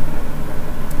 Okay,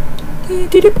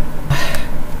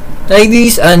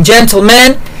 ladies and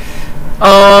gentlemen,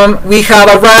 we have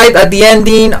arrived at the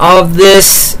ending of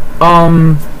this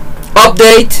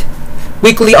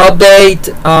weekly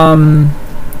update on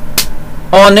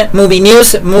movie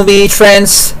news, movie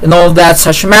trends, and all that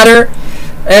such matter.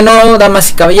 Bueno, damas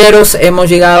y caballeros, hemos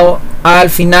llegado al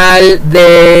final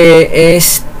de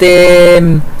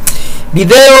este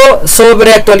video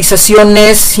sobre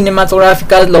actualizaciones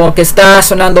cinematográficas, lo que está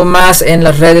sonando más en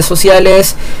las redes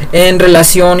sociales en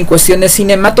relación y cuestiones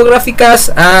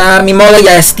cinematográficas, a mi modo y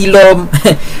a estilo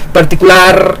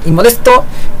particular y modesto,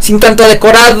 sin tanto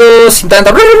decorado, sin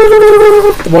tanta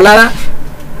volada,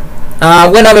 a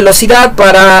buena velocidad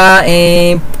para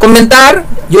comentar.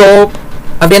 Yo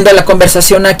abriendo la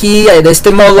conversación aquí de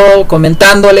este modo,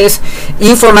 comentándoles,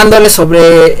 informándoles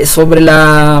sobre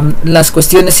las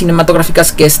cuestiones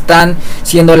cinematográficas que están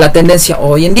siendo la tendencia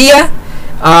hoy en día.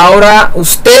 Ahora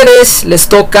ustedes les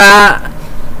toca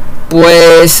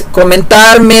pues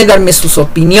comentarme, darme sus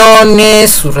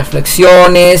opiniones, sus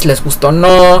reflexiones, les gustó o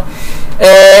no.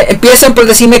 Empiezan por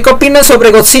decirme qué opinan sobre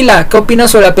Godzilla, qué opinan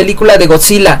sobre la película de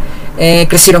Godzilla.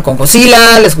 ¿Crecieron con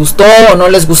Godzilla? ¿Les gustó o no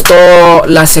les gustó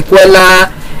la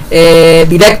secuela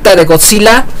directa de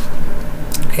Godzilla?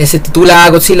 Se titula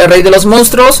Godzilla, Rey de los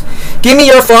Monstruos. Give me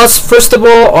your thoughts first of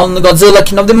all on Godzilla,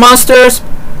 King of the Monsters.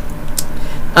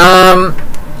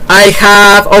 I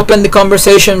have opened the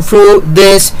conversation through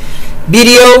this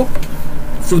video,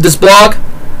 through this blog.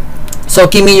 So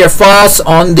give me your thoughts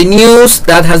on the news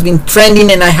that has been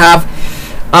trending, and I have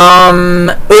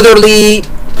utterly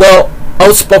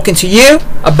outspoken to you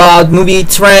about movie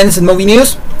trends and movie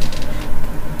news.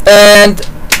 And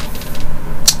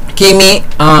give me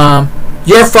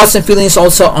your thoughts and feelings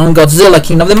also on Godzilla,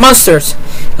 King of the Monsters.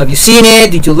 Have you seen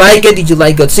it? Did you like it? Did you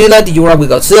like Godzilla? Did you work with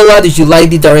Godzilla? Did you like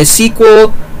the direct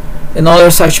sequel and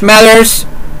other such matters?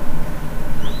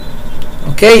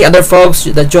 Okay, other folks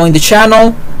that joined the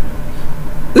channel.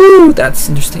 Ooh, that's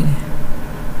interesting.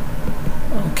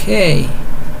 Okay.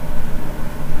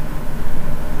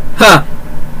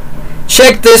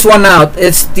 Check this one out.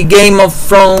 It's the Game of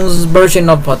Thrones version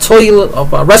of a toilet,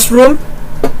 of a restroom.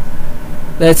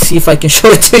 Let's see if I can show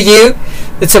it to you.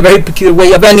 It's a very peculiar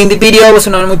way of ending the video. Es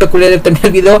una manera muy peculiar de terminar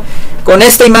el video con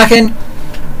esta imagen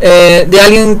de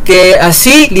alguien que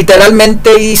así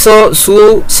literalmente hizo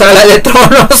su sala de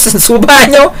tronos en su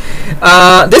baño.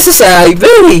 This is a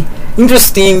very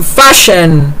interesting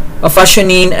fashion of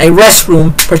fashioning a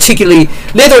restroom, particularly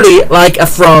literally like a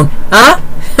throne.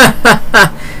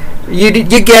 You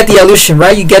get the allusion,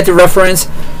 right? You get the reference.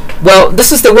 Well,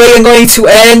 this is the way I'm going to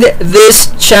end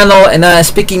this channel. And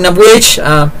speaking of which,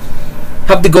 have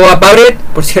to go about it.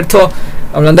 Por cierto,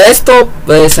 hablando de esto,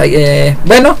 pues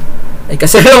bueno, hay que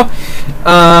hacerlo.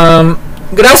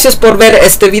 Gracias por ver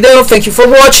este video. Thank you for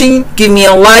watching. Give me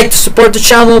a like to support the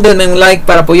channel. Denme un like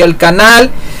para apoyar el canal.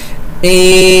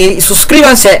 Y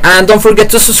suscríbanse. And don't forget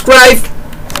to subscribe.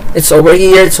 It's over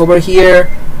here. It's over here.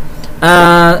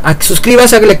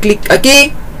 Suscríbanse, hagan clic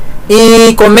aquí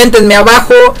y coméntenme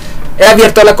abajo. He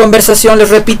abierto la conversación,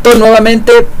 les repito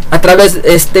nuevamente, a través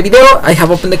de este video. I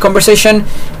have opened the conversation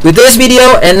with this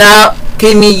video, and now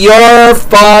give me your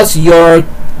thoughts, your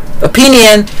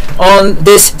opinion on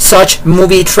this such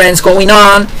movie trends going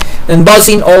on and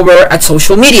buzzing over at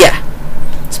social media.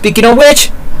 Speaking of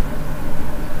which,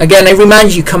 again, I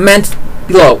remind you, comment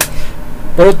below.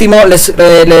 Por último, les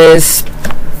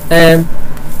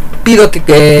pido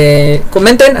que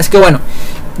comenten. Así que bueno,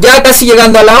 ya casi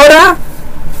llegando a la hora.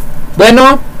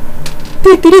 Bueno,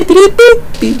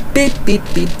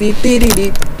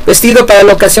 vestido para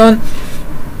la ocasión.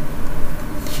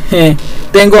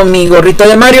 Tengo mi gorrito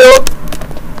de Mario.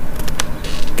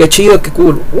 Qué chido, qué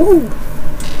cool.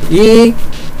 Y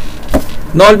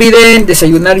no olviden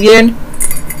desayunar bien.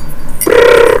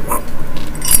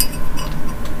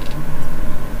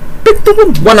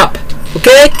 One up, ok.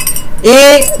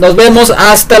 Y nos vemos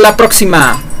hasta la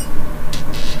próxima.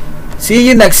 See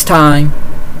you next time.